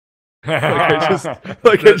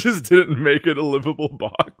 I just didn't make it a livable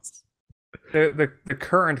box. The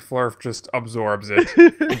current Flurf just absorbs it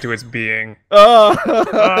into its being. Oh,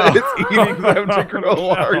 it's eating them to grow no.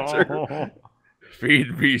 larger.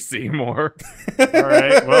 Feed me, Seymour. All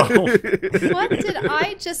right, well, What did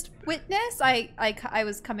I just witness? I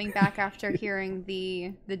was coming back after hearing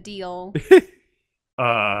the deal.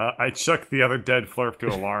 I chuck the other dead Flurf to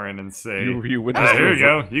Alarin and say, You witnessed here you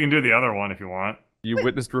go. You can do the other one if you want. You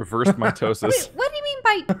witnessed reverse mitosis. Wait, what do you mean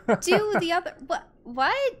by do the other?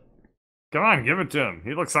 What? Come on, give it to him.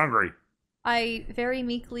 He looks hungry. I very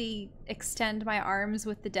meekly extend my arms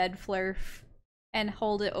with the dead Flurf and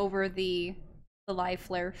hold it over the live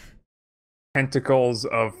Flurf. Tentacles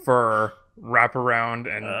of fur wrap around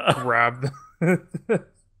and grab the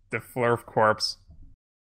Flurf corpse.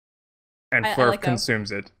 And I Flurf let go.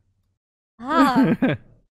 consumes it. Ah.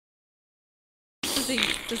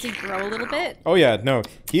 Does he grow a little bit? Oh yeah, no.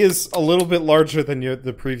 He is a little bit larger than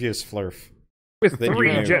the previous Flurf. With Then you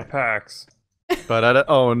 3 knew. jetpacks. But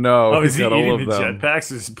oh no, Oh, he's is he got all eating of the them.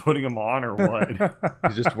 jetpacks or is he putting them on or what?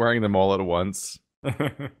 He's just wearing them all at once.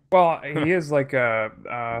 Well, he is like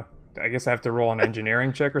a. I guess I have to roll an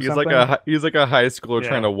engineering check or He's something. like a high schooler Yeah.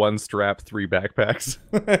 trying to one strap 3 backpacks.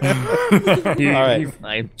 All right.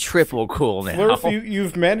 I'm triple cool now. Flurf,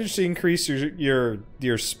 you've managed to increase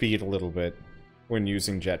your speed a little bit when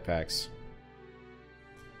using jetpacks.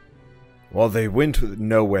 Well, they went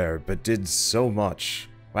nowhere, but did so much.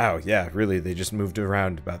 Wow, yeah, really, they just moved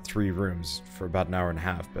around about 3 rooms for about an hour and a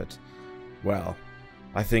half, but, well,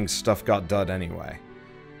 I think stuff got done anyway.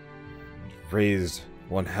 Raised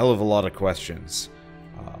one hell of a lot of questions.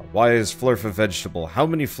 Why is Flurf a vegetable? How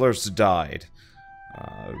many Flurfs died?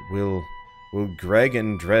 Will Greg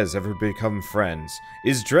and Drez ever become friends?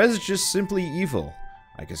 Is Drez just simply evil?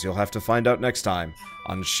 I guess you'll have to find out next time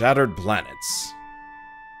on Shattered Planets.